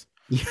 Yes.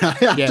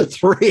 After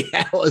 3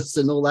 hours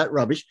and all that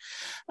rubbish.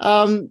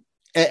 And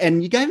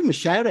you gave him a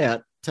shout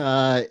out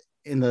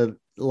in the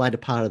later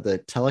part of the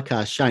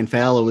telecast. Shane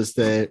Fowler was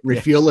the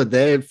refueler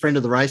there, friend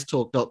of the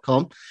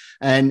racetalk.com.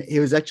 And he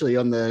was actually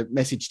on the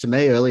message to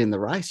me early in the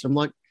race. I'm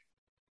like,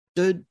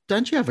 dude,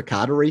 don't you have a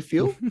car to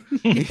refuel?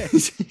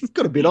 He's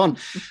got a bit on.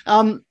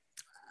 A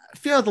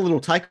few other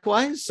little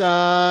takeaways.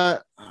 I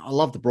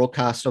love the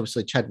broadcast.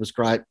 Obviously, Chad was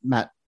great.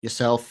 Matt,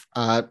 yourself.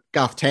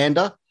 Garth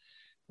Tander.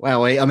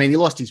 Wow, he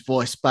lost his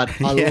voice, but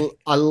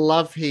I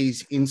love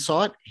his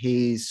insight,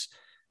 his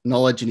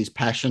knowledge and his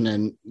passion,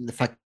 and the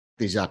fact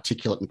that he's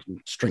articulate and can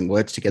string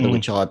words together,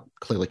 which I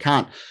clearly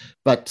can't.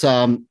 But,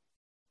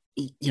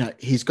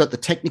 he's got the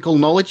technical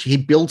knowledge. He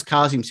builds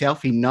cars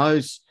himself. He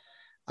knows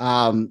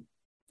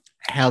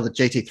how the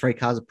GT3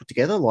 cars are put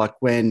together. Like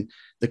when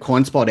the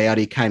Coin Spot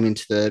Audi came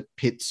into the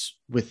pits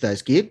with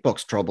those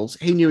gearbox troubles,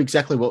 he knew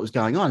exactly what was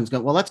going on. He's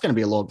going, well, that's going to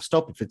be a long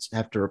stop if it's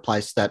have to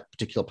replace that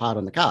particular part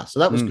on the car. So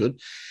that was good.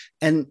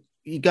 And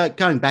you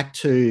going back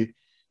to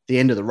the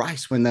end of the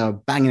race when they were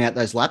banging out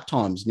those lap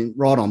times and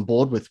right on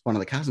board with one of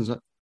the cars, and like,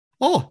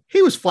 oh,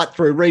 he was flat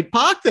through Reed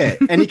Park there.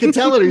 And you can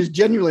tell that he was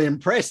genuinely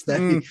impressed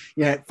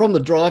that, from the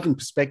driving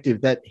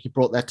perspective, that he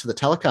brought that to the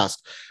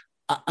telecast.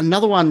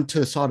 Another one to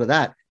the side of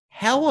that,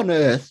 how on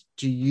earth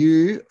do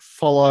you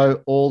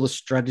follow all the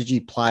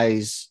strategy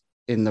plays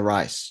in the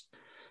race?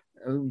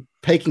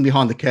 Peeking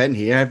behind the curtain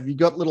here, have you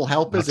got little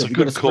helpers? Have you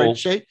got a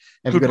spreadsheet?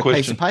 Have you got a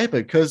piece of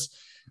paper? Because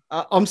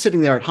I'm sitting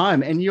there at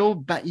home and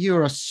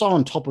you're so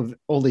on top of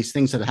all these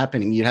things that are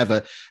happening. You have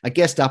a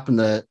guest up in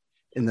the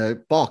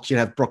box. You'd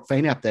have Brock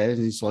Feen up there, and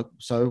he's like,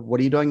 so what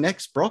are you doing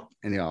next, Brock?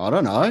 And I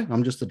don't know.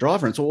 I'm just the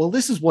driver. And so, well,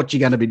 this is what you're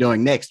going to be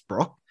doing next,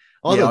 Brock.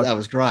 I thought that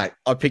was great.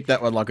 I picked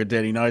that one like a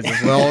dirty nose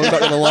as well. I'm not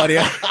going to lie to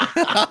you.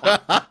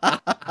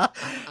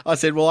 I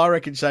said, well, I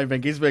reckon Shane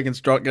Van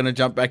Gisbergen's going to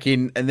jump back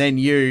in, and then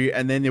you,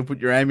 and then you'll put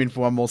your aim in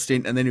for one more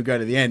stint, and then you'll go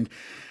to the end.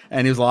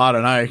 And he was like, I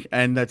don't know.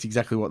 And that's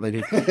exactly what they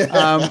did.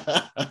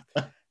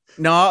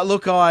 No,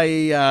 look,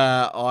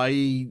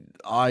 I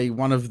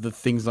one of the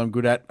things I'm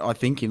good at, I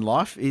think, in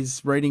life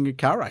is reading a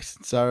car race.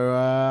 So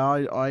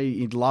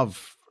I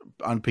love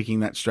unpicking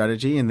that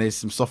strategy, and there's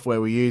some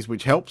software we use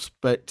which helps,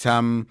 but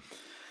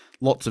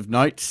lots of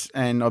notes,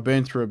 and I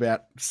burned through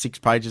about 6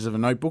 pages of a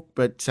notebook,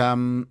 but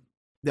I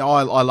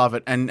love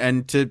it.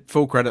 And to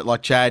full credit,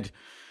 like Chad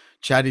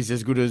is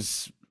as good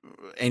as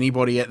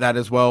anybody at that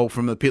as well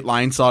from the pit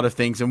lane side of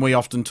things, and we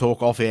often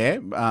talk off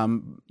air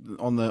on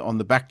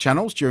the back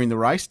channels during the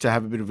race to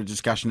have a bit of a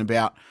discussion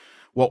about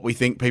what we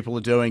think people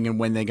are doing and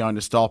when they're going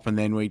to stop, and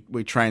then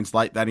we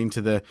translate that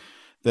into the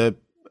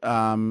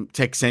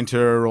tech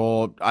center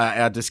or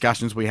our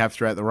discussions we have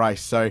throughout the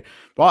race. So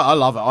I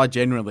love it. I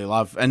genuinely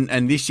love,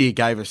 and this year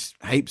gave us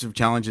heaps of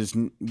challenges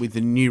with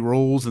the new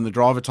rules and the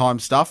driver time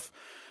stuff,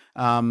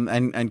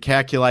 and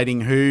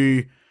calculating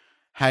who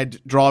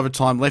had driver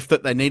time left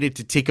that they needed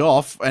to tick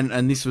off.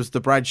 And this was the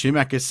Brad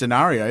Schumacher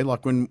scenario.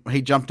 Like when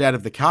he jumped out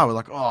of the car, we're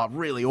like, oh,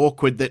 really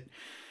awkward that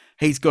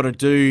he's got to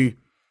do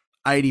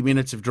 80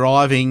 minutes of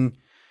driving.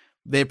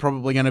 They're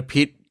probably going to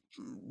pit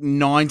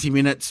 90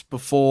 minutes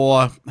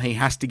before he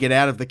has to get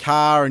out of the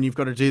car, and you've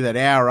got to do that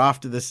hour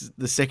after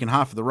the second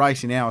half of the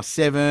race in hour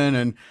 7.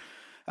 And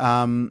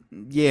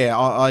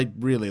I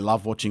really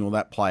love watching all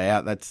that play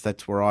out.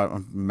 That's where I'm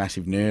a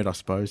massive nerd, I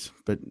suppose,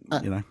 but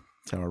that's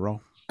how I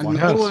roll.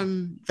 Another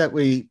one that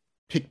we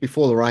picked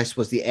before the race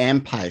was the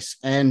AM pace,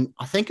 and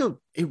I think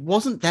it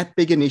wasn't that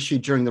big an issue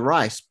during the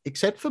race,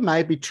 except for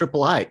maybe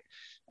 888.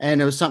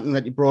 And it was something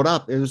that you brought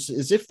up. It was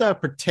as if they were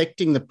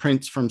protecting the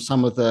Prince from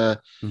some of the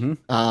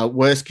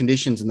worst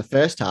conditions in the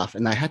first half,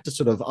 and they had to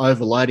sort of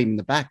overload him in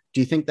the back. Do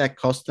you think that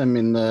cost them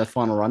in the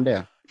final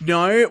rundown?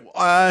 No,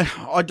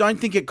 I don't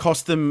think it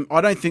cost them.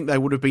 I don't think they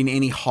would have been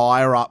any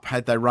higher up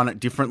had they run it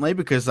differently,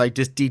 because they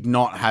just did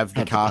not have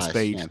the car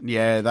speed.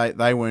 Yeah,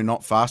 they were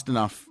not fast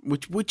enough,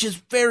 which is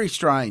very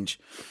strange,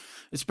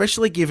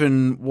 especially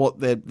given what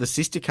the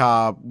sister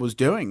car was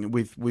doing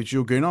with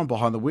Jules Gounon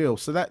behind the wheel.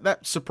 So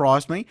that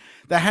surprised me.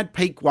 They had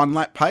peak 1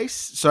 lap pace.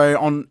 So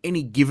on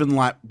any given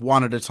lap,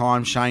 one at a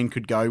time, Shane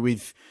could go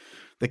with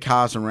the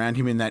cars around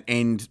him in that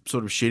end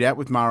sort of shootout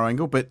with Maro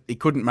Engel, but he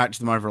couldn't match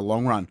them over a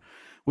long run,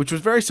 which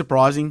was very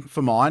surprising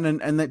for mine.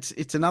 And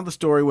it's another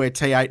story where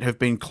T8 have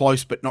been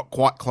close, but not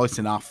quite close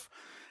enough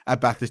at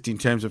Bathurst in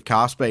terms of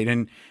car speed.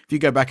 And if you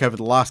go back over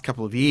the last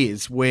couple of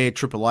years where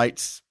Triple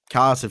Eight's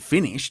cars have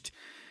finished,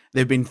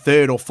 they've been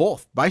 3rd or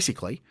 4th,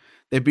 basically.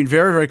 They've been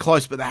very, very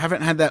close, but they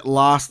haven't had that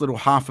last little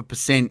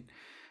 0.5%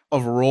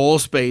 of raw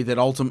speed that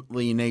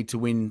ultimately you need to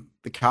win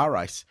the car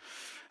race.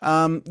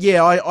 I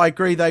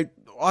agree.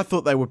 I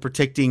thought they were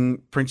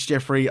protecting Prince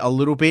Jeffrey a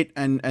little bit,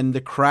 and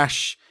the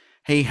crash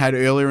he had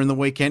earlier in the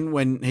weekend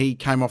when he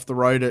came off the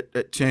road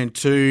at turn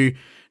 2,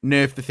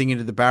 nerfed the thing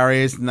into the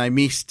barriers, and they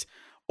missed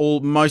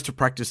most of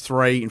practice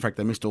 3. In fact,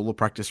 they missed all of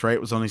practice 3.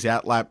 It was on his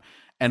outlap,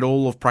 and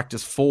all of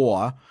practice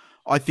 4.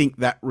 I think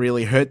that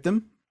really hurt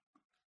them.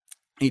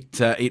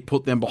 It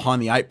put them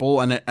behind the 8 ball,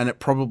 and it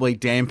probably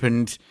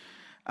dampened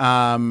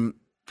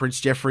Prince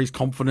Jeffrey's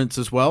confidence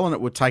as well, and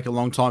it would take a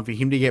long time for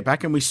him to get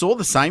back. And we saw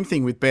the same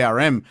thing with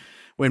BRM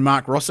when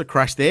Mark Rosser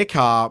crashed their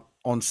car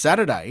on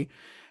Saturday.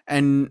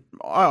 And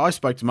I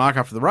spoke to Mark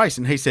after the race,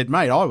 and he said,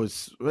 mate,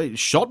 it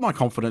shot my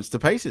confidence to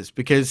pieces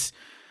because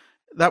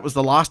that was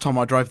the last time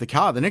I drove the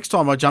car. The next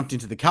time I jumped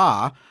into the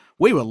car,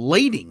 we were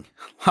leading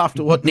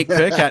after what Nick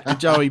Percat and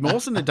Joey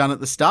Mawson had done at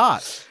the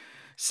start.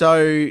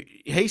 So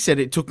he said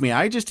it took me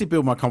ages to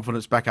build my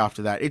confidence back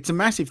after that. It's a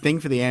massive thing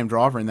for the AM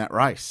driver in that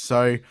race.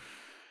 So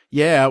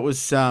yeah, it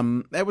was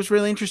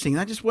really interesting.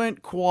 They just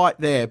weren't quite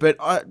there, but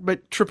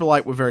Triple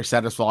Eight were very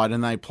satisfied,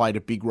 and they played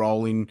a big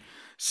role in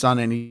Sun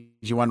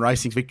Energy One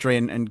Racing's victory,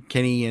 and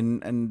Kenny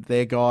and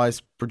their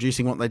guys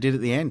producing what they did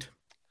at the end.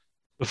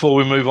 Before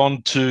we move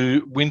on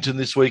to Winton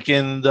this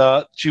weekend,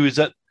 Stu, is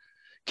that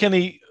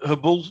Kenny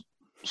Habul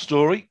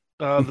story?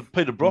 The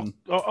Peter Brock.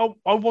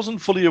 I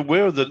wasn't fully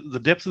aware of the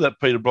depth of that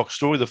Peter Brock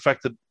story. The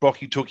fact that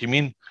Brocky took him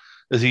in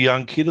as a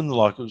young kid and the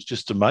like, it was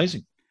just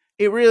amazing.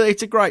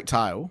 It's a great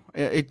tale.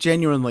 It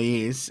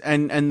genuinely is,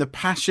 and the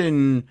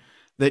passion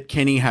that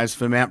Kenny has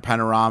for Mount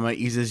Panorama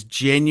is as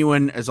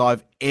genuine as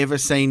I've ever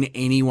seen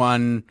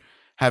anyone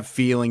have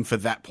feeling for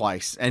that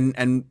place.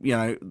 And you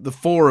know, the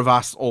 4 of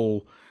us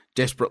all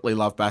desperately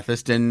love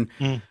Bathurst, and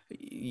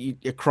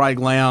Craig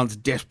Lowndes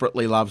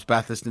desperately loves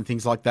Bathurst and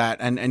things like that.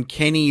 And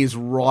Kenny is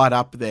right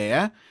up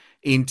there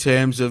in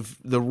terms of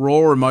the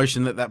raw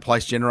emotion that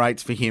place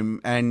generates for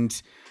him.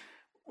 And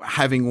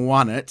having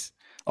won it,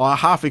 I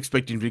half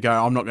expect him to go,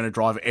 I'm not going to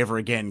drive ever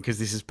again because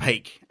this is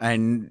peak.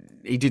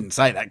 And he didn't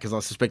say that because I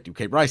suspect he'll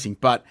keep racing,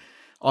 but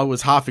I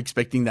was half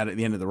expecting that at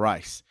the end of the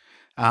race.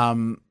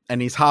 And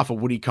his half a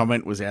Woody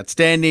comment was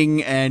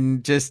outstanding,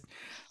 and just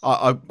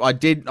I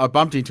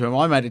bumped into him.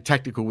 I made a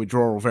tactical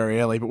withdrawal very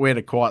early, but we had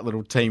a quiet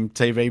little team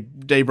TV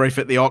debrief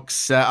at the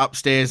Ox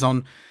upstairs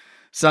on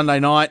Sunday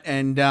night,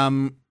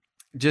 and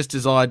just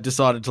as I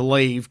decided to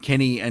leave,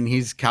 Kenny and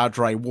his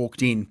cadre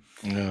walked in.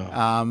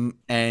 Yeah.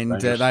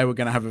 They were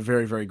going to have a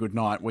very, very good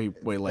night. We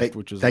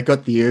left, they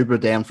got the Uber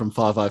down from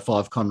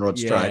 505 Conrod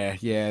Straight.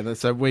 Yeah.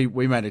 So we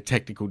made a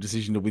tactical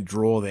decision to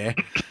withdraw there,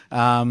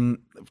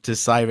 to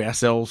save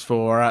ourselves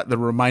for the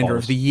remainder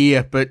of the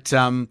year. But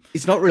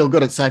he's not real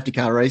good at safety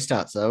car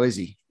restarts, though, is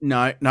he?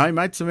 No, he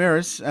made some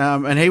errors,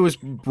 and he was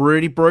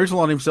pretty brutal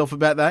on himself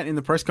about that in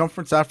the press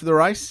conference after the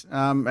race.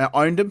 I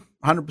owned him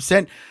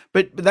 100%,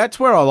 but that's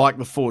where I like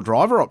the 4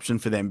 driver option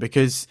for them,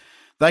 because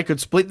they could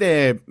split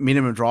their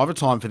minimum driver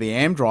time for the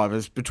AM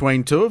drivers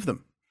between 2 of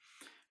them.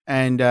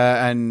 And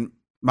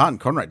Martin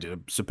Conrad did a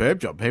superb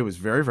job. He was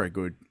very, very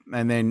good.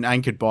 And then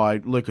anchored by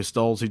Lucas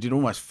Stolz, who did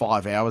almost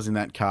 5 hours in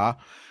that car.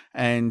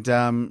 And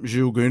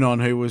Jules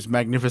Gounon, who was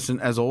magnificent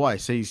as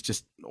always. He's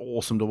just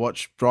awesome to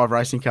watch drive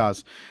racing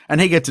cars.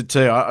 And he gets it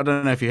too. I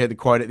don't know if you heard the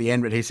quote at the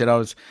end, but he said,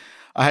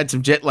 I had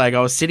some jet lag. I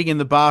was sitting in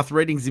the bath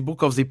reading the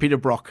book of the Peter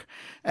Brock,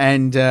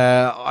 and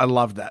I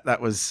loved that.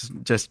 That was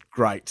just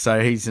great.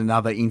 So he's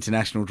another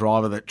international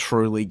driver that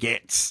truly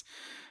gets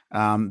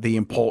the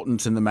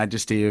importance and the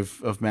majesty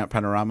of Mount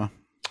Panorama.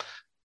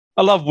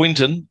 I love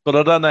Winton, but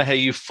I don't know how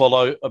you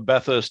follow a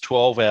Bathurst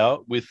 12-hour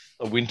with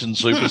a Winton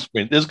super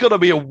sprint. There's got to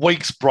be a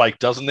week's break,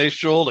 doesn't there,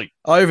 surely?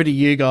 Over to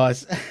you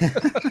guys.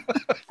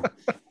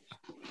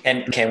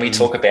 And can we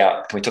talk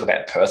about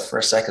Perth for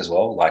a sec as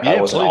well? I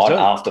wasn't on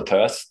after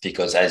Perth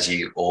because, as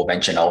you all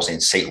mentioned, I was in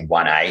seat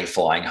 1A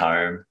flying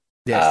home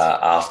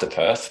after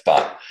Perth.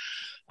 But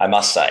I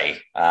must say,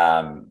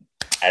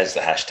 as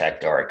the hashtag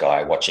Doric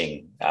guy,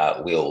 watching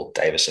Will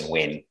Davison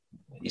win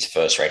his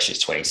first race is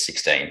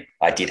 2016,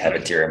 I did have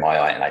a tear in my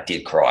eye and I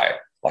did cry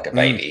like a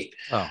baby.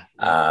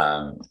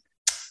 But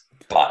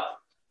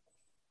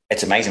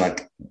it's amazing.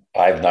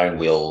 I've known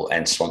Will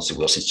and sponsored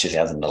Will since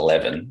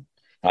 2011.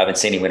 I haven't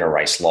seen him win a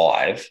race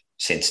live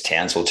since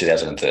Townsville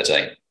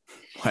 2013.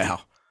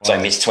 Wow. So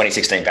I missed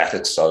 2016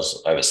 Bathurst because I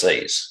was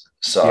overseas.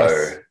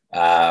 So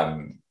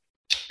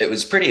it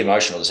was pretty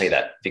emotional to see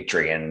that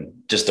victory and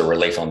just the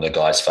relief on the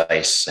guy's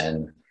face.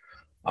 And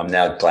I'm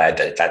now glad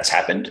that that's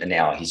happened. And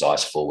now his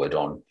eyes forward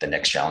on the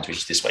next challenge, which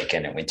is this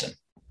weekend in Winton.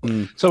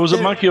 So was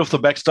it monkey off the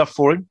back stuff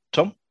for him,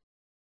 Tom?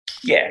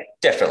 Yeah,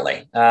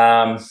 definitely.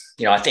 I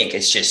think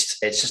it's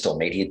just all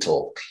media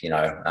talk.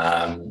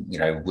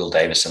 Will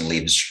Davison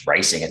lives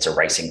racing. It's a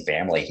racing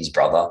family. His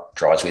brother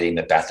drives with him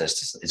at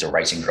Bathurst, is a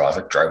racing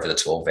driver, drove with a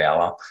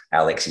 12-hour.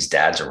 Alex, his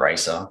dad's a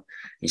racer.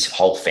 His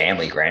whole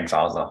family,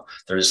 grandfather,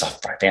 there is a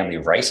family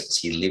of racers.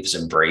 He lives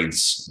and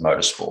breathes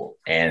motorsport.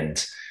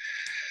 And,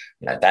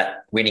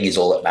 that winning is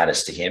all that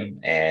matters to him.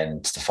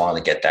 And to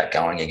finally get that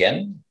going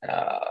again,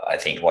 I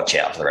think watch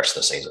out for the rest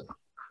of the season.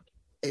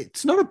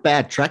 It's not a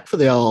bad track for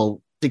the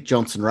old Dick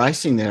Johnson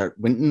Racing there at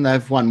Winton.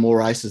 They've won more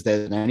races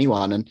there than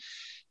anyone. And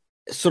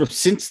sort of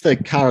since the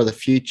Car of the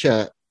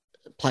Future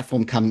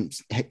platform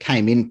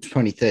came in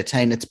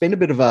 2013, it's been a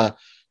bit of a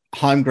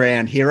home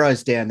ground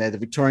heroes down there. The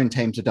Victorian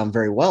teams have done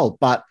very well,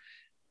 but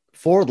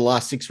 4 of the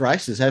last 6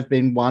 races have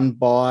been won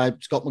by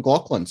Scott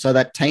McLaughlin. So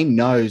that team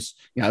knows,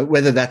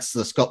 whether that's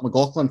the Scott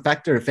McLaughlin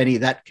factor, if any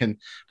of that can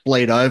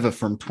bleed over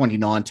from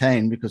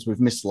 2019, because we've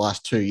missed the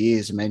last 2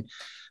 years. I mean,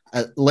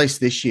 at least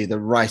this year, the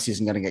race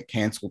isn't going to get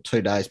cancelled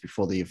 2 days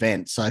before the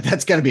event. So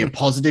that's going to be a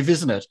positive,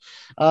 isn't it?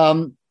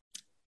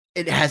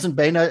 It hasn't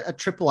been a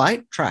Triple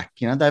Eight track.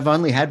 They've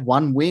only had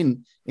 1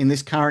 win in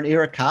this current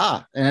era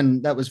car,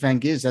 and that was Van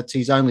Giz. That's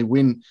his only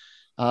win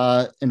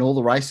in all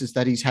the races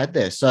that he's had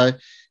there. So,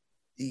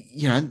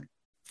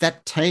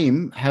 that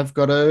team have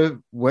got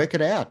to work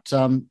it out.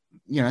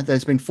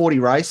 There's been 40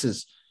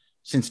 races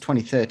since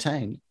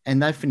 2013,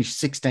 and they've finished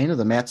 16 of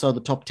them outside the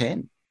top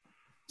 10.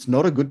 It's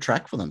not a good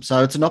track for them.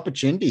 So it's an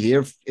opportunity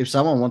here if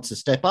someone wants to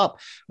step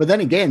up. But then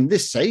again,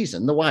 this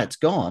season, the way it's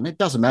gone, it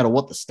doesn't matter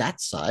what the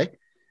stats say.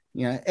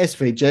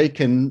 SVG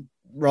can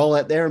roll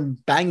out there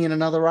and bang in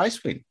another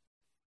race win.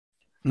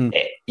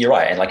 Yeah, you're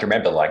right. And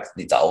remember,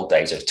 the old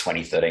days of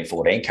 2013,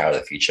 14 Car of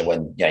the Future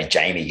when,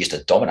 Jamie used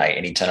to dominate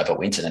and he'd turn up at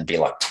Winton and be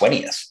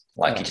 20th.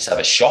 You just have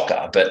a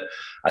shocker. But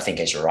I think,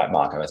 as you're right,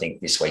 Marco, I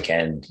think this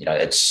weekend,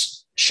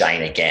 it's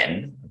Shane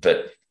again,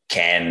 but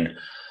can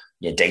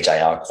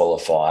DJR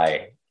qualify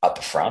up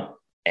the front?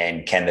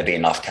 And can there be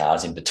enough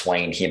cars in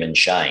between him and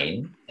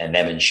Shane and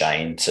them and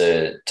Shane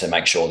to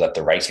make sure that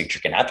the race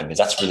victory can happen? Because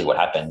that's really what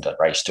happened at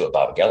race 2 at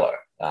Barbagallo.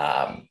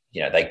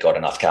 They got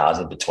enough cars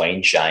in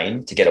between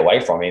Shane to get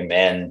away from him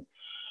and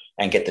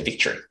get the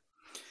victory.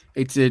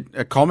 It's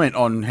a comment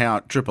on how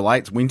Triple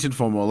Eight's Winton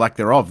form, or lack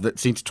thereof, that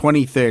since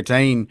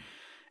 2013,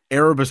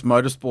 Erebus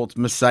Motorsports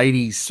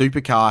Mercedes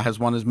supercar has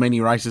won as many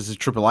races as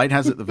Triple Eight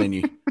has at the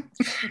venue.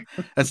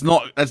 That's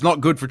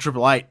not good for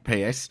Triple Eight,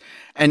 PS.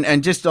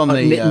 And just on the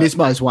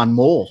Nismo's won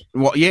more.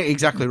 Well, yeah,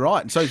 exactly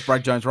right. And so is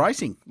Brad Jones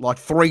Racing,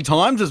 3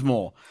 times as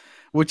more,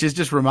 which is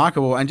just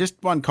remarkable. And just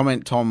one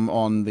comment, Tom,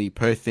 on the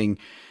Perth thing.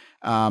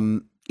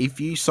 If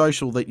you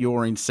social that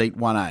you're in seat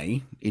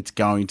 1A, it's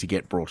going to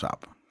get brought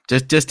up.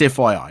 Just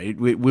FYI,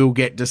 it will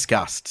get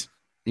discussed.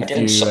 I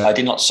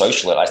did not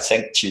social it. I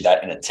sent you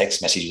that in a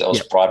text message. That was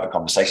a private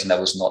conversation.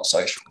 That was not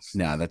social.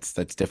 No, that's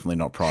definitely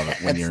not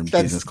private when you're in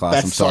business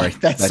class. I'm sorry.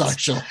 That's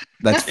social.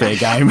 That's fair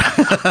game.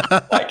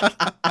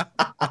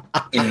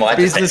 In my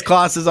business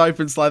class is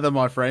open slather,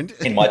 my friend.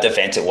 In my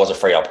defense, it was a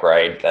free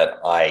upgrade that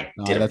I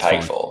didn't pay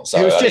for.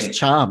 So it was just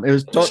charm. It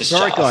was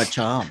Doric Guy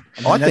charm.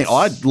 I think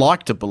I'd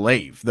like to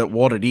believe that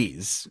what it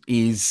is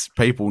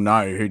people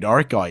know who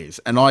Doric Guy is.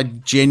 And I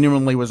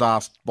genuinely was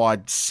asked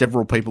by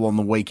several people on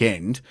the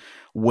weekend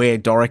where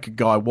Doric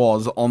Guy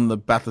was on the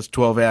Bathurst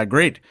 12-hour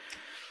grid.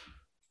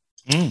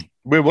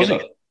 Where was he?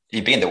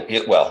 He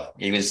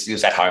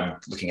was at home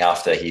looking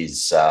after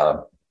his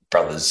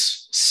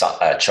brother's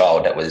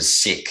child that was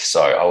sick.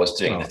 So I was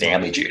doing the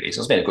family duties.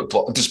 I was being a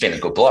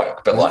good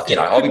bloke. But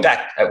I'll be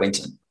back at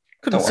Winton.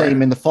 Couldn't see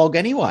him in the fog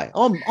anyway.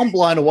 I'm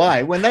blown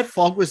away. When that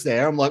fog was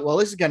there, I'm like, well,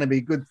 this is going to be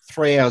a good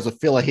 3 hours of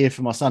filler here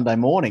for my Sunday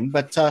morning.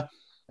 But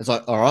it's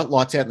like, all right,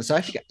 lights out in the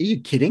safety. Are you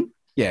kidding?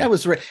 Yeah, that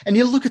was and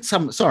you look at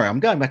some. Sorry,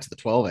 I'm going back to the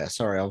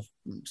 12-hour.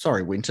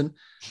 Sorry, Winton,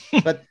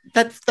 but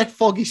that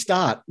foggy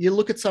start. You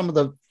look at some of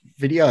the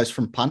videos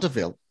from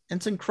Punterville, and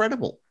it's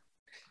incredible.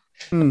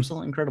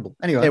 Absolutely incredible.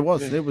 Anyway, it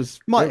was.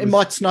 It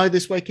might snow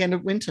this weekend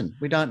at Winton.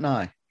 We don't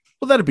know.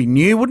 Well, that'd be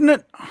new, wouldn't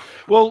it?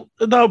 Well,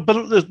 no,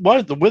 but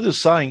the weather's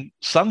saying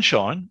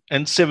sunshine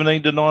and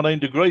 17 to 19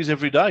 degrees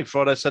every day,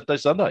 Friday, Saturday,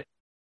 Sunday.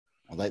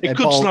 Well, it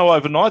could snow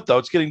overnight, though.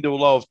 It's getting to a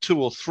low of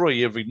 2 or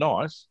 3 every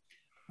night.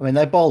 I mean,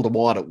 they bowled a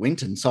wide at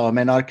Winton, so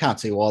I can't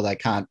see why they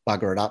can't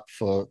bugger it up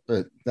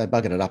they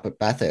buggered it up at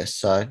Bathurst.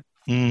 So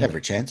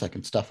every chance I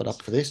can stuff it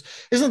up for this.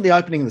 Isn't the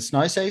opening of the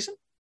snow season?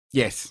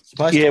 Yes.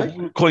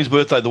 Queen's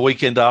birthday the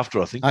weekend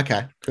after, I think.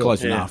 Okay, cool.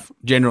 Close enough.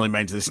 Generally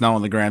means there's snow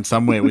on the ground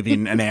somewhere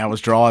within an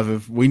hour's drive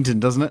of Winton,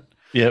 doesn't it?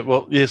 Yeah,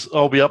 well, yes,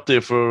 I'll be up there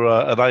for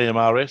an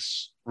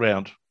AMRS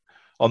round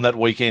on that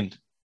weekend.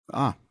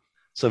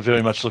 So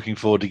very much looking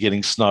forward to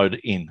getting snowed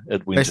in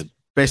at Winton.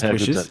 Best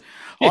wishes.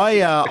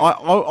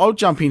 I'll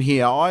jump in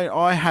here.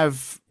 I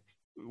have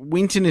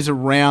Winton is a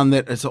round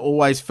that has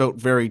always felt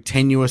very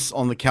tenuous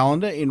on the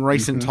calendar in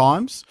recent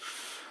times.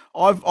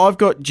 I've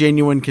got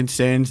genuine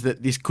concerns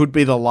that this could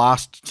be the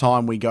last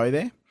time we go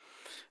there.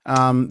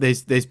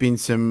 There's been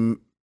some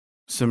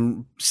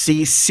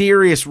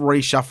serious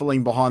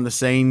reshuffling behind the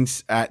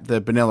scenes at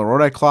the Benalla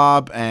Auto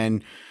Club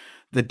and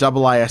the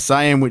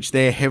AASA, which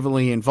they're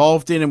heavily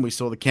involved in, and we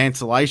saw the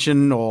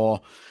cancellation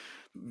or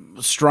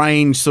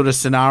strange sort of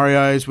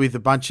scenarios with a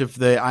bunch of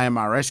the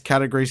AMRS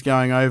categories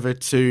going over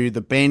to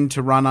the Bend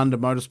to run under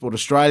Motorsport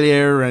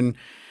Australia, and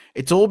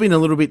it's all been a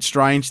little bit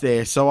strange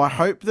there. So I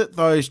hope that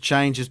those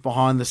changes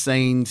behind the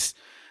scenes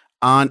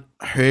aren't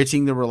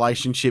hurting the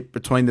relationship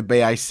between the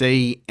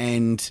BAC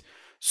and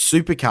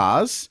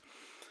supercars,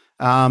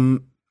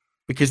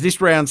 because this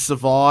round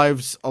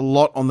survives a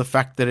lot on the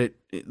fact that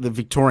the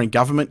Victorian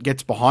government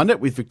gets behind it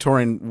with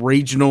Victorian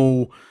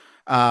regional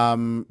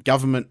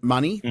government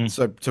money,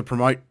 so to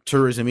promote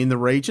tourism in the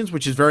regions,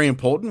 which is very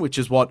important, which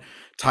is what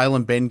Tail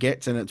and Ben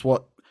gets, and it's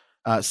what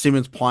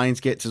Simmons Plains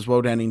gets as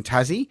well down in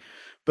Tassie.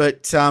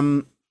 But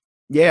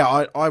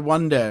I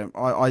wonder.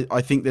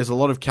 I think there's a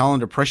lot of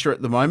calendar pressure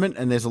at the moment,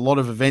 and there's a lot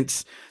of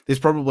events. There's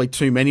probably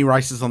too many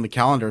races on the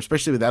calendar,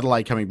 especially with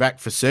Adelaide coming back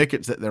for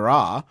circuits that there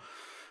are,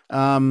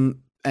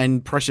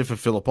 and pressure for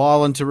Phillip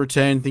Island to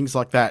return, things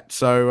like that.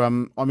 So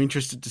I'm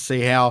interested to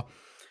see how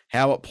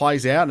it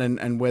plays out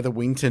and whether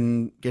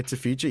Winton gets a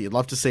future. You'd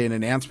love to see an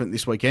announcement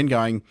this weekend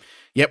going,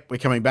 yep, we're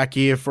coming back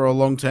here for a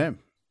long term.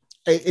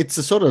 It's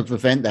the sort of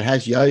event that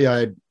has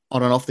yo-yoed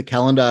on and off the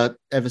calendar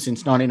ever since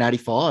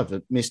 1985.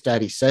 It missed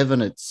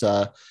 87. It's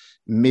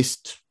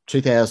missed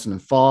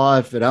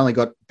 2005. It only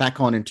got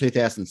back on in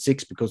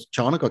 2006 because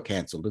China got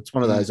cancelled. It's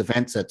one of those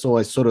events that's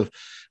always sort of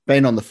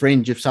been on the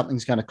fringe. If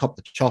something's going to cop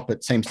the chop,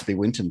 it seems to be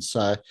Winton.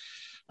 So,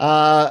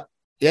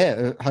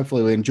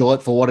 hopefully we enjoy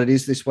it for what it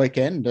is this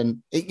weekend.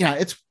 And,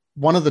 it's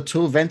one of the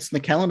 2 events in the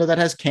calendar that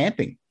has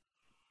camping.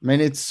 I mean,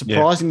 it's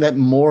surprising that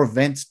more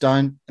events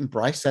don't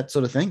embrace that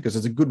sort of thing because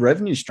it's a good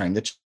revenue stream.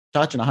 They're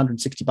charging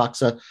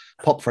 $160 a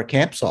pop for a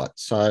campsite.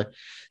 So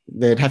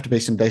there'd have to be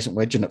some decent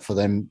wedge in it for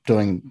them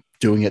doing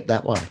it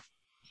that way.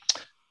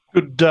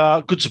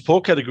 Good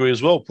support category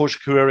as well.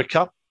 Porsche Carrera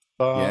Cup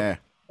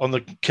on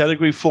the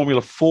category.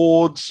 Formula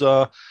Fords,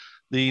 the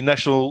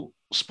National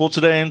Sports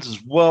Sedans as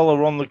well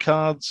are on the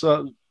cards.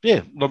 Not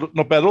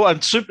bad at all.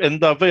 And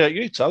V8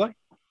 Utes, are they?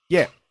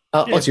 Yeah.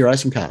 Aussie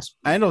racing cars.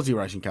 And Aussie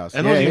racing cars.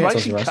 And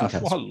Aussie racing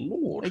cars. My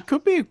Lord. It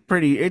could be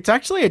it's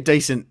actually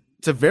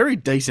it's a very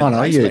decent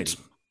race Utes.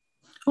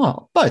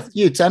 Oh, both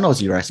Utes and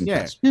Aussie racing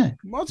cars. Yeah.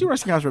 Aussie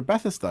racing cars are at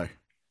Bathurst, though.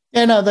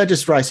 Yeah, no, they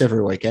just race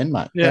every weekend,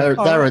 mate. Yeah.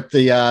 They're at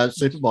the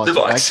Superbikes at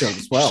Wakefield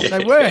as well.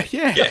 They were,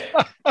 yeah.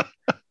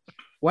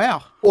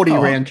 Wow.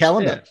 40-round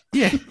calendar.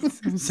 Yeah.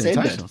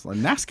 Sensational. It's like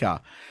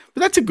NASCAR.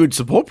 But that's a good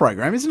support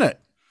program, isn't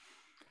it?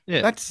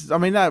 Yeah. That's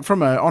from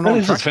a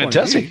on-track that's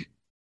fantastic.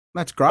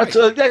 That's great.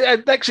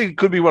 It actually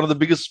could be one of the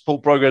biggest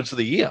sport programs of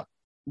the year.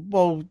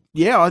 Well,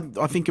 yeah,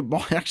 I think it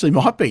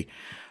might be.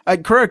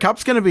 Carrera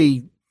Cup's going to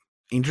be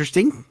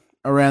interesting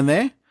around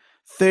there.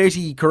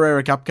 30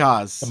 Carrera Cup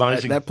cars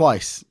at that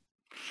place.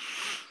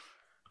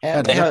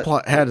 How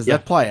does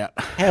that play out?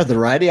 How are the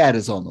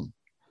radiators on them?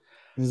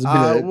 There's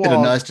a bit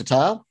of nose to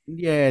tail.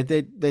 Yeah,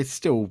 they're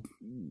still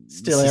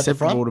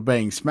susceptible to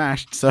being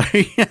smashed, so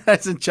it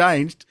hasn't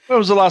changed. When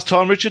was the last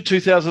time, Richard?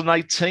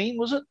 2018,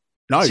 was it?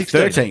 No,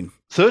 13.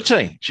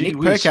 13. Nick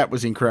Percat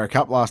was in Carrera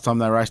Cup last time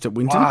they raced at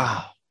Winton.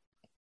 Wow.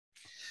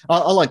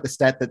 I like the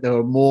stat that there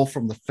were more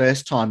from the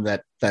first time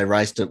that they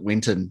raced at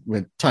Winton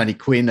with Tony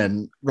Quinn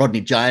and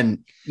Rodney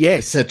Jane,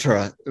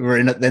 etc. were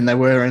in it than they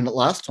were in it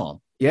last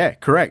time. Yeah,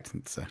 correct.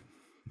 It's a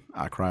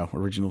Craill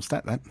original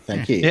stat, that.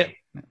 Thank you. Yeah.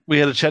 We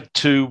had a chat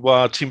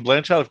to Tim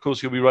Blanchard. Of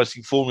course, he'll be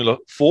racing Formula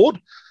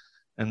Ford,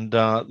 and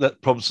that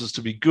promises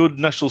to be good.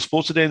 National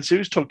Sports Sedan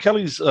Series. Todd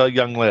Kelly's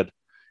young lad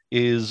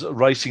is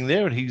racing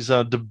there, and he's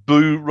a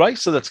debut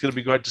race, so that's going to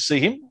be great to see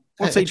him.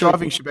 What's he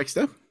driving,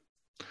 Schibeci?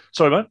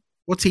 Sorry, mate?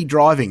 What's he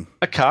driving?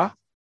 A car.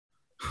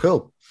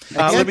 Cool.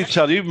 Let me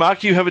tell you,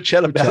 Mark, you have a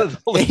chat about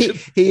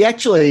it. He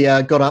actually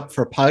got up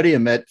for a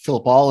podium at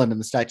Phillip Island in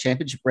the state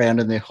championship round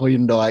in the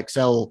Hyundai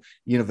XL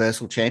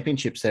Universal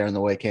Championships there in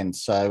the weekend.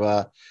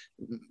 So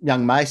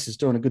young Mace is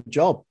doing a good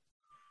job.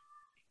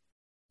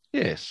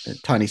 Yes.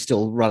 Tony's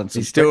still running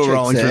some. He's still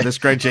rolling through the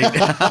spreadsheet.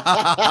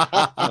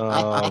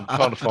 I'm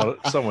trying to find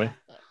it somewhere.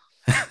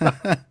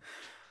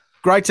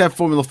 Great to have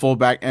Formula 4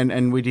 back,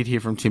 and we did hear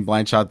from Tim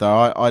Blanchard,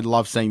 though. I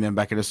love seeing them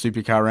back at a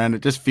supercar round.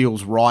 It just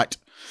feels right,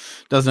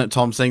 doesn't it,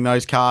 Tom, seeing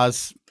those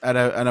cars at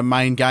a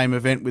main game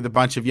event with a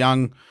bunch of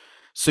young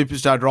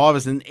superstar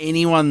drivers. And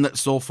anyone that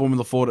saw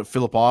Formula 4 at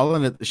Phillip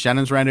Island at the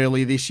Shannon's round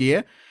earlier this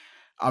year,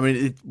 I mean,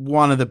 it's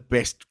one of the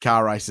best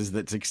car races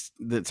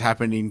that's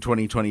happened in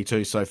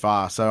 2022 so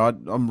far. So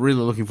I'm really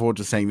looking forward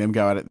to seeing them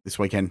go at it this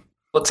weekend.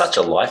 Well, it's such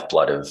a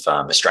lifeblood of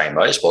Australian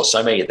motorsport.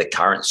 So many of the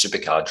current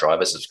supercar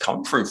drivers have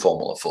come through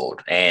Formula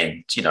Ford.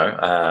 And,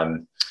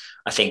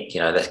 I think,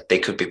 that there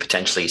could be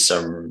potentially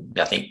some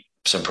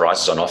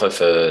prizes on offer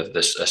for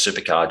a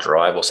supercar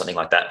drive or something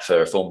like that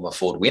for a Formula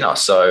Ford winner.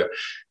 So,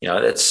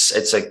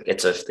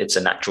 it's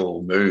a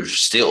natural move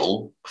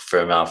still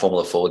from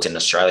Formula Fords in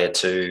Australia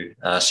to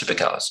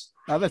supercars.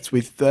 Oh, that's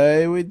with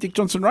Dick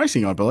Johnson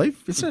Racing, I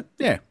believe, isn't it?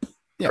 Yeah.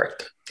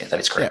 Correct. Yeah, that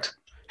is correct. Yeah.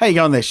 How you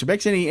going there,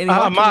 Schibeci? Any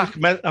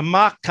a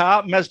Mark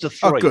car, Mazda 3.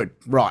 Oh, good.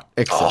 Right.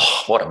 Excellent.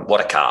 Oh,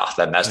 what a car,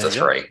 that Mazda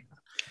 3.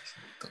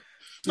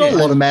 Not a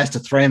lot of Mazda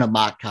 3 in a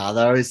Mark car,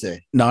 though, is there?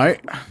 No.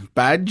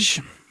 Badge.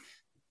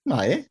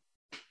 Oh, yeah.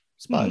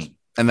 Suppose.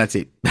 And that's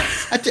it.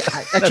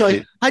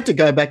 I had to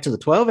go back to the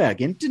 12-hour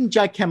again. Didn't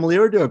Jake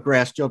Camilleri do a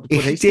grouse job to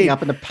put his thing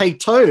up into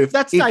P2? If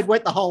that stayed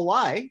wet the whole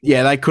way.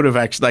 Yeah, they could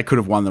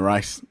have won the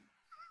race.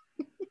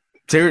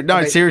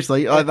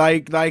 Seriously,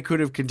 they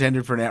could have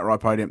contended for an outright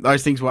podium.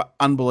 Those things were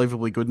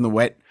unbelievably good in the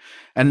wet,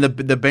 and the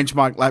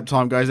benchmark lap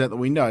time goes out the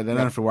window. They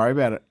don't have to worry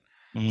about it.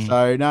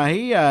 So no,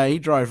 he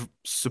drove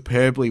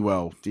superbly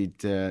well. Did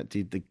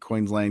the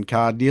Queensland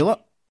car dealer.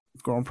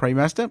 Grand Prix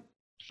Master.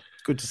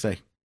 Good to see.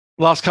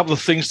 Last couple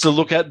of things to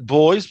look at,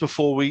 boys,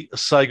 before we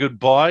say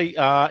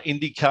goodbye.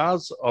 Indy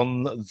cars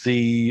on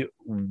the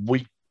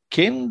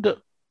weekend.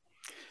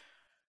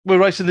 We're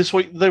racing this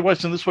week. They're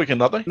racing this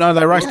weekend, aren't they? No,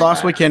 they raced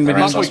last weekend.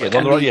 Last With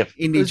weekend.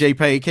 Indy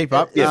GP. Keep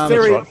up.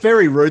 It's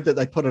very rude that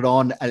they put it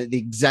on at the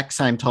exact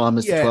same time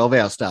as the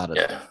 12-hour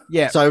started.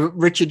 Yeah. So,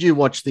 Richard, you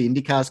watched the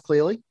Indy cars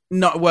clearly?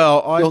 No,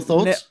 well, Your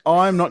thoughts?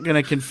 I'm not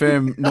going to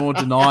confirm nor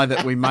deny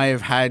that we may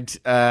have had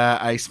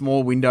a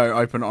small window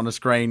open on a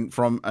screen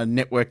from a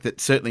network that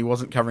certainly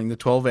wasn't covering the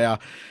 12-hour.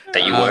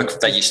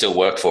 That you still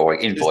work for,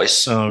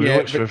 invoice.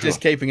 But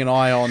just keeping an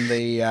eye on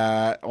the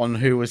on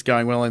who was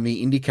going well in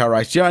the IndyCar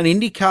race. You know, an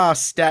IndyCar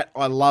stat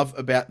I love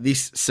about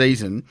this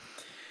season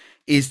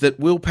is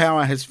that Will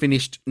Power has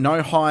finished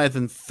no higher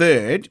than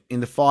third in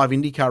the 5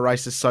 IndyCar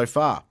races so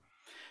far,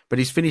 but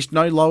he's finished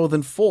no lower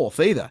than fourth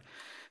either.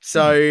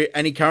 So,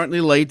 and he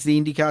currently leads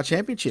the IndyCar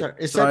Championship.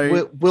 Is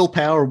that Will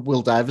Power or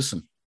Will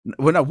Davison?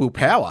 Well, no, Will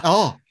Power.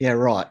 Oh, yeah,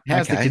 right.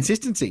 How's the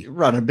consistency?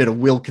 Running a bit of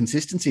Will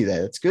consistency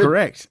there. That's good.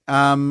 Correct.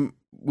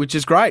 Which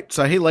is great.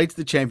 So he leads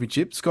the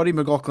championship. Scotty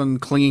McLaughlin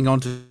clinging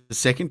on to the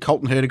second.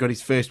 Colton Herter got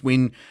his first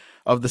win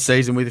of the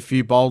season with a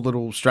few bold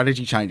little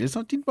strategy changes.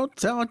 I did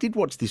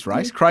watch this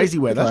race. Crazy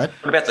weather.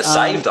 What about the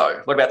save,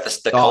 though? What about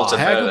the Colton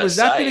how Herter good was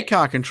that save? bit of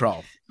car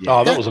control?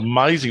 Yeah. Oh, that was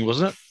amazing,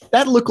 wasn't it?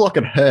 That looked like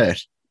it hurt.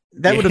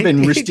 That would have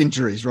been wrist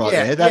injuries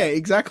there. Yeah,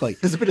 exactly.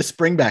 There's a bit of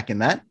spring back in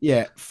that.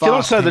 Yeah. Can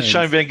I say that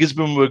Shane Van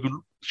Gisbergen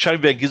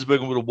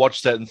would have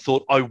watched that and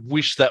thought, I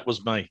wish that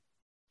was me.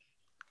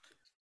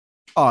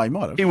 Oh, he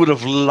might have. He would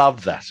have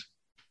loved that.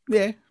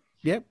 Yeah.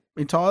 Yep.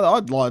 Entirely.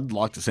 I'd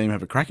like to see him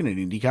have a crack in an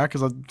IndyCar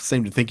because I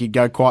seem to think he'd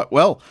go quite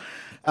well.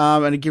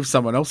 And it gives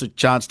someone else a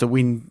chance to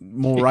win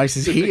more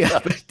races here.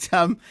 But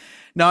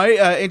no,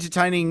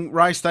 entertaining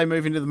race. They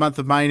move into the month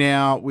of May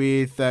now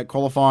with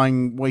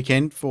qualifying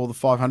weekend for the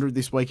 500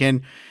 this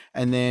weekend,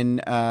 and then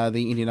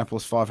the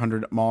Indianapolis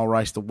 500-mile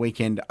race the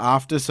weekend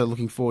after. So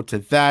looking forward to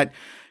that.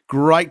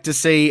 Great to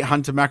see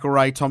Hunter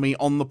McElrea, Tommy,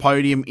 on the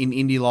podium in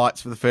Indy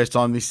Lights for the first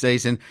time this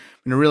season.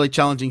 Been a really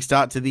challenging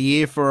start to the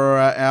year for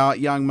our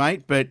young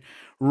mate, but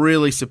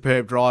really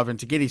superb drive, and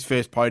to get his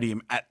first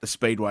podium at the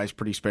Speedway is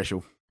pretty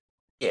special.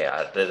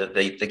 Yeah,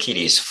 the kid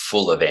is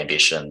full of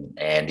ambition,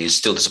 and he's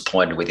still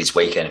disappointed with his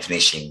weekend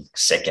finishing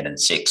 2nd and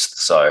 6th.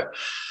 So,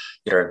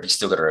 he's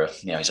still got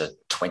he's a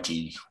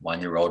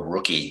 21-year-old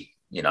rookie.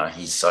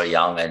 He's so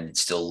young and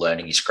still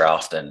learning his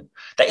craft. And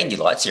that Indy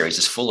Light Series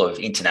is full of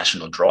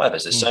international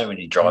drivers. There's so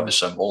many drivers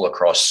from all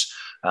across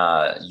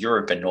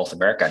Europe and North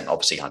America, and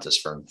obviously Hunter's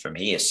from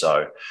here.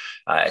 So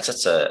it's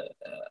just a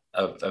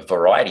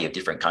variety of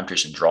different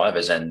countries and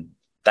drivers, and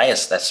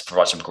that's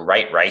provide some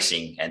great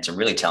racing and some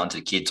really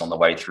talented kids on the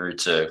way through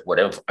to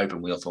whatever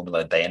open wheel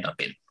formula they end up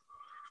in.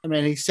 I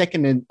mean, he's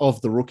second of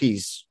the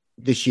rookies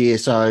this year,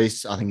 so I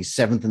think he's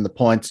 7th in the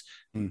points.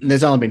 And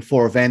there's only been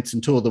 4 events,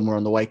 and 2 of them were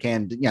on the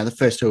weekend. The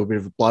first 2 were a bit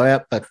of a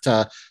blowout, but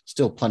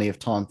still plenty of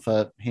time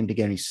for him to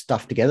get his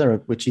stuff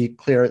together, which he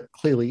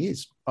clearly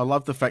is. I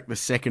love the fact the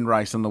second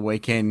race on the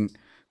weekend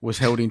was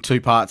held in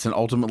 2 parts and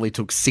ultimately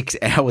took 6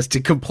 hours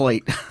to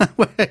complete,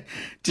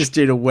 just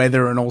due to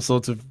weather and all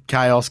sorts of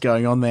chaos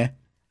going on there.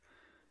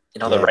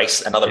 Another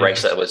race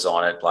that was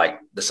on at like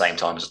the same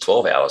time as a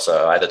 12-hour.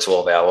 So I had the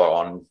 12-hour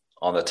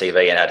on the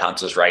TV and had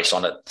Hunter's race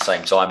on at the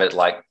same time at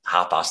like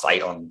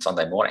 8:30 on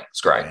Sunday morning.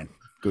 It's great. Man.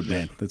 Good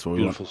man. That's what we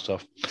Beautiful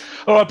stuff.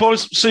 All right,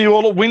 boys. See you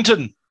all at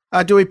Winton.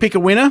 Do we pick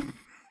a winner?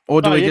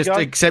 Or do we just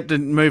accept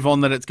and move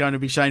on that it's going to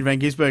be Shane Van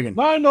Gisbergen?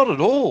 No, not at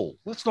all.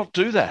 Let's not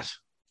do that.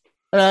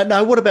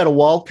 No, what about a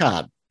wild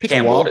card? Pick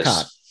a wild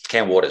card.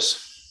 Cam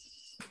Waters.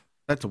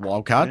 That's a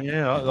wild card.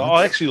 Yeah,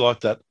 I actually like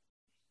that.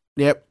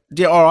 Yep.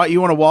 Yeah, all right. You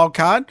want a wild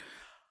card?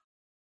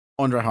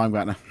 Andre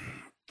Heimgartner.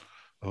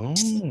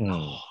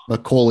 Oh.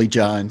 Macaulay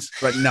Jones.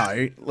 But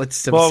no,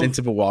 let's have a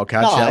sensible wild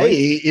card, shall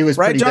we? He was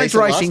Brad pretty Jones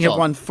decent Racing last have time.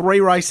 won 3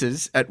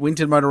 races at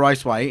Winton Motor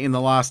Raceway in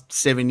the last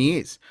 7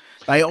 years.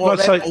 They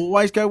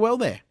always go well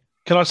there.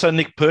 Can I say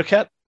Nick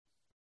Percat?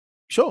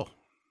 Sure.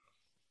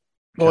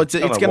 Well, it's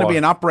going to be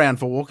an up round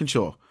for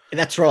Walkinshaw.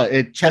 That's right.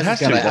 Chaz is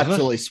going to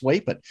absolutely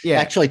sweep it. Yeah.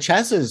 Actually,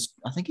 Chaz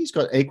I think he's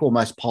got equal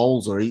most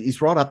poles, or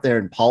he's right up there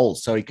in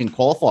poles, so he can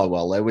qualify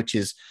well there, which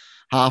is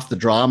half the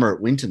drama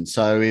at Winton.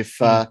 So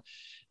if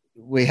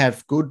we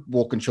have good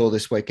Walkinshaw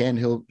this weekend,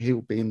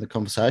 he'll be in the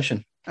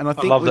conversation. And I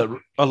think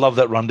I love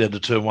that run down to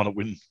turn 1 at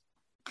Winton,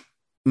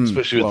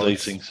 especially with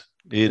these things.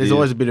 There's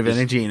always a bit of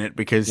energy in it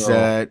because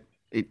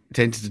it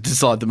tends to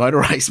decide the motor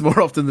race more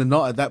often than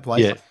not at that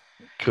place. Yeah,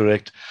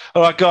 correct.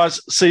 All right, guys.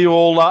 See you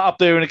all up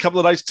there in a couple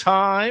of days'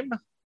 time.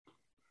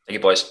 Thank you,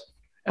 boys.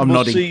 And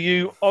we'll see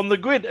you on the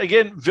grid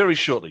again very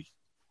shortly.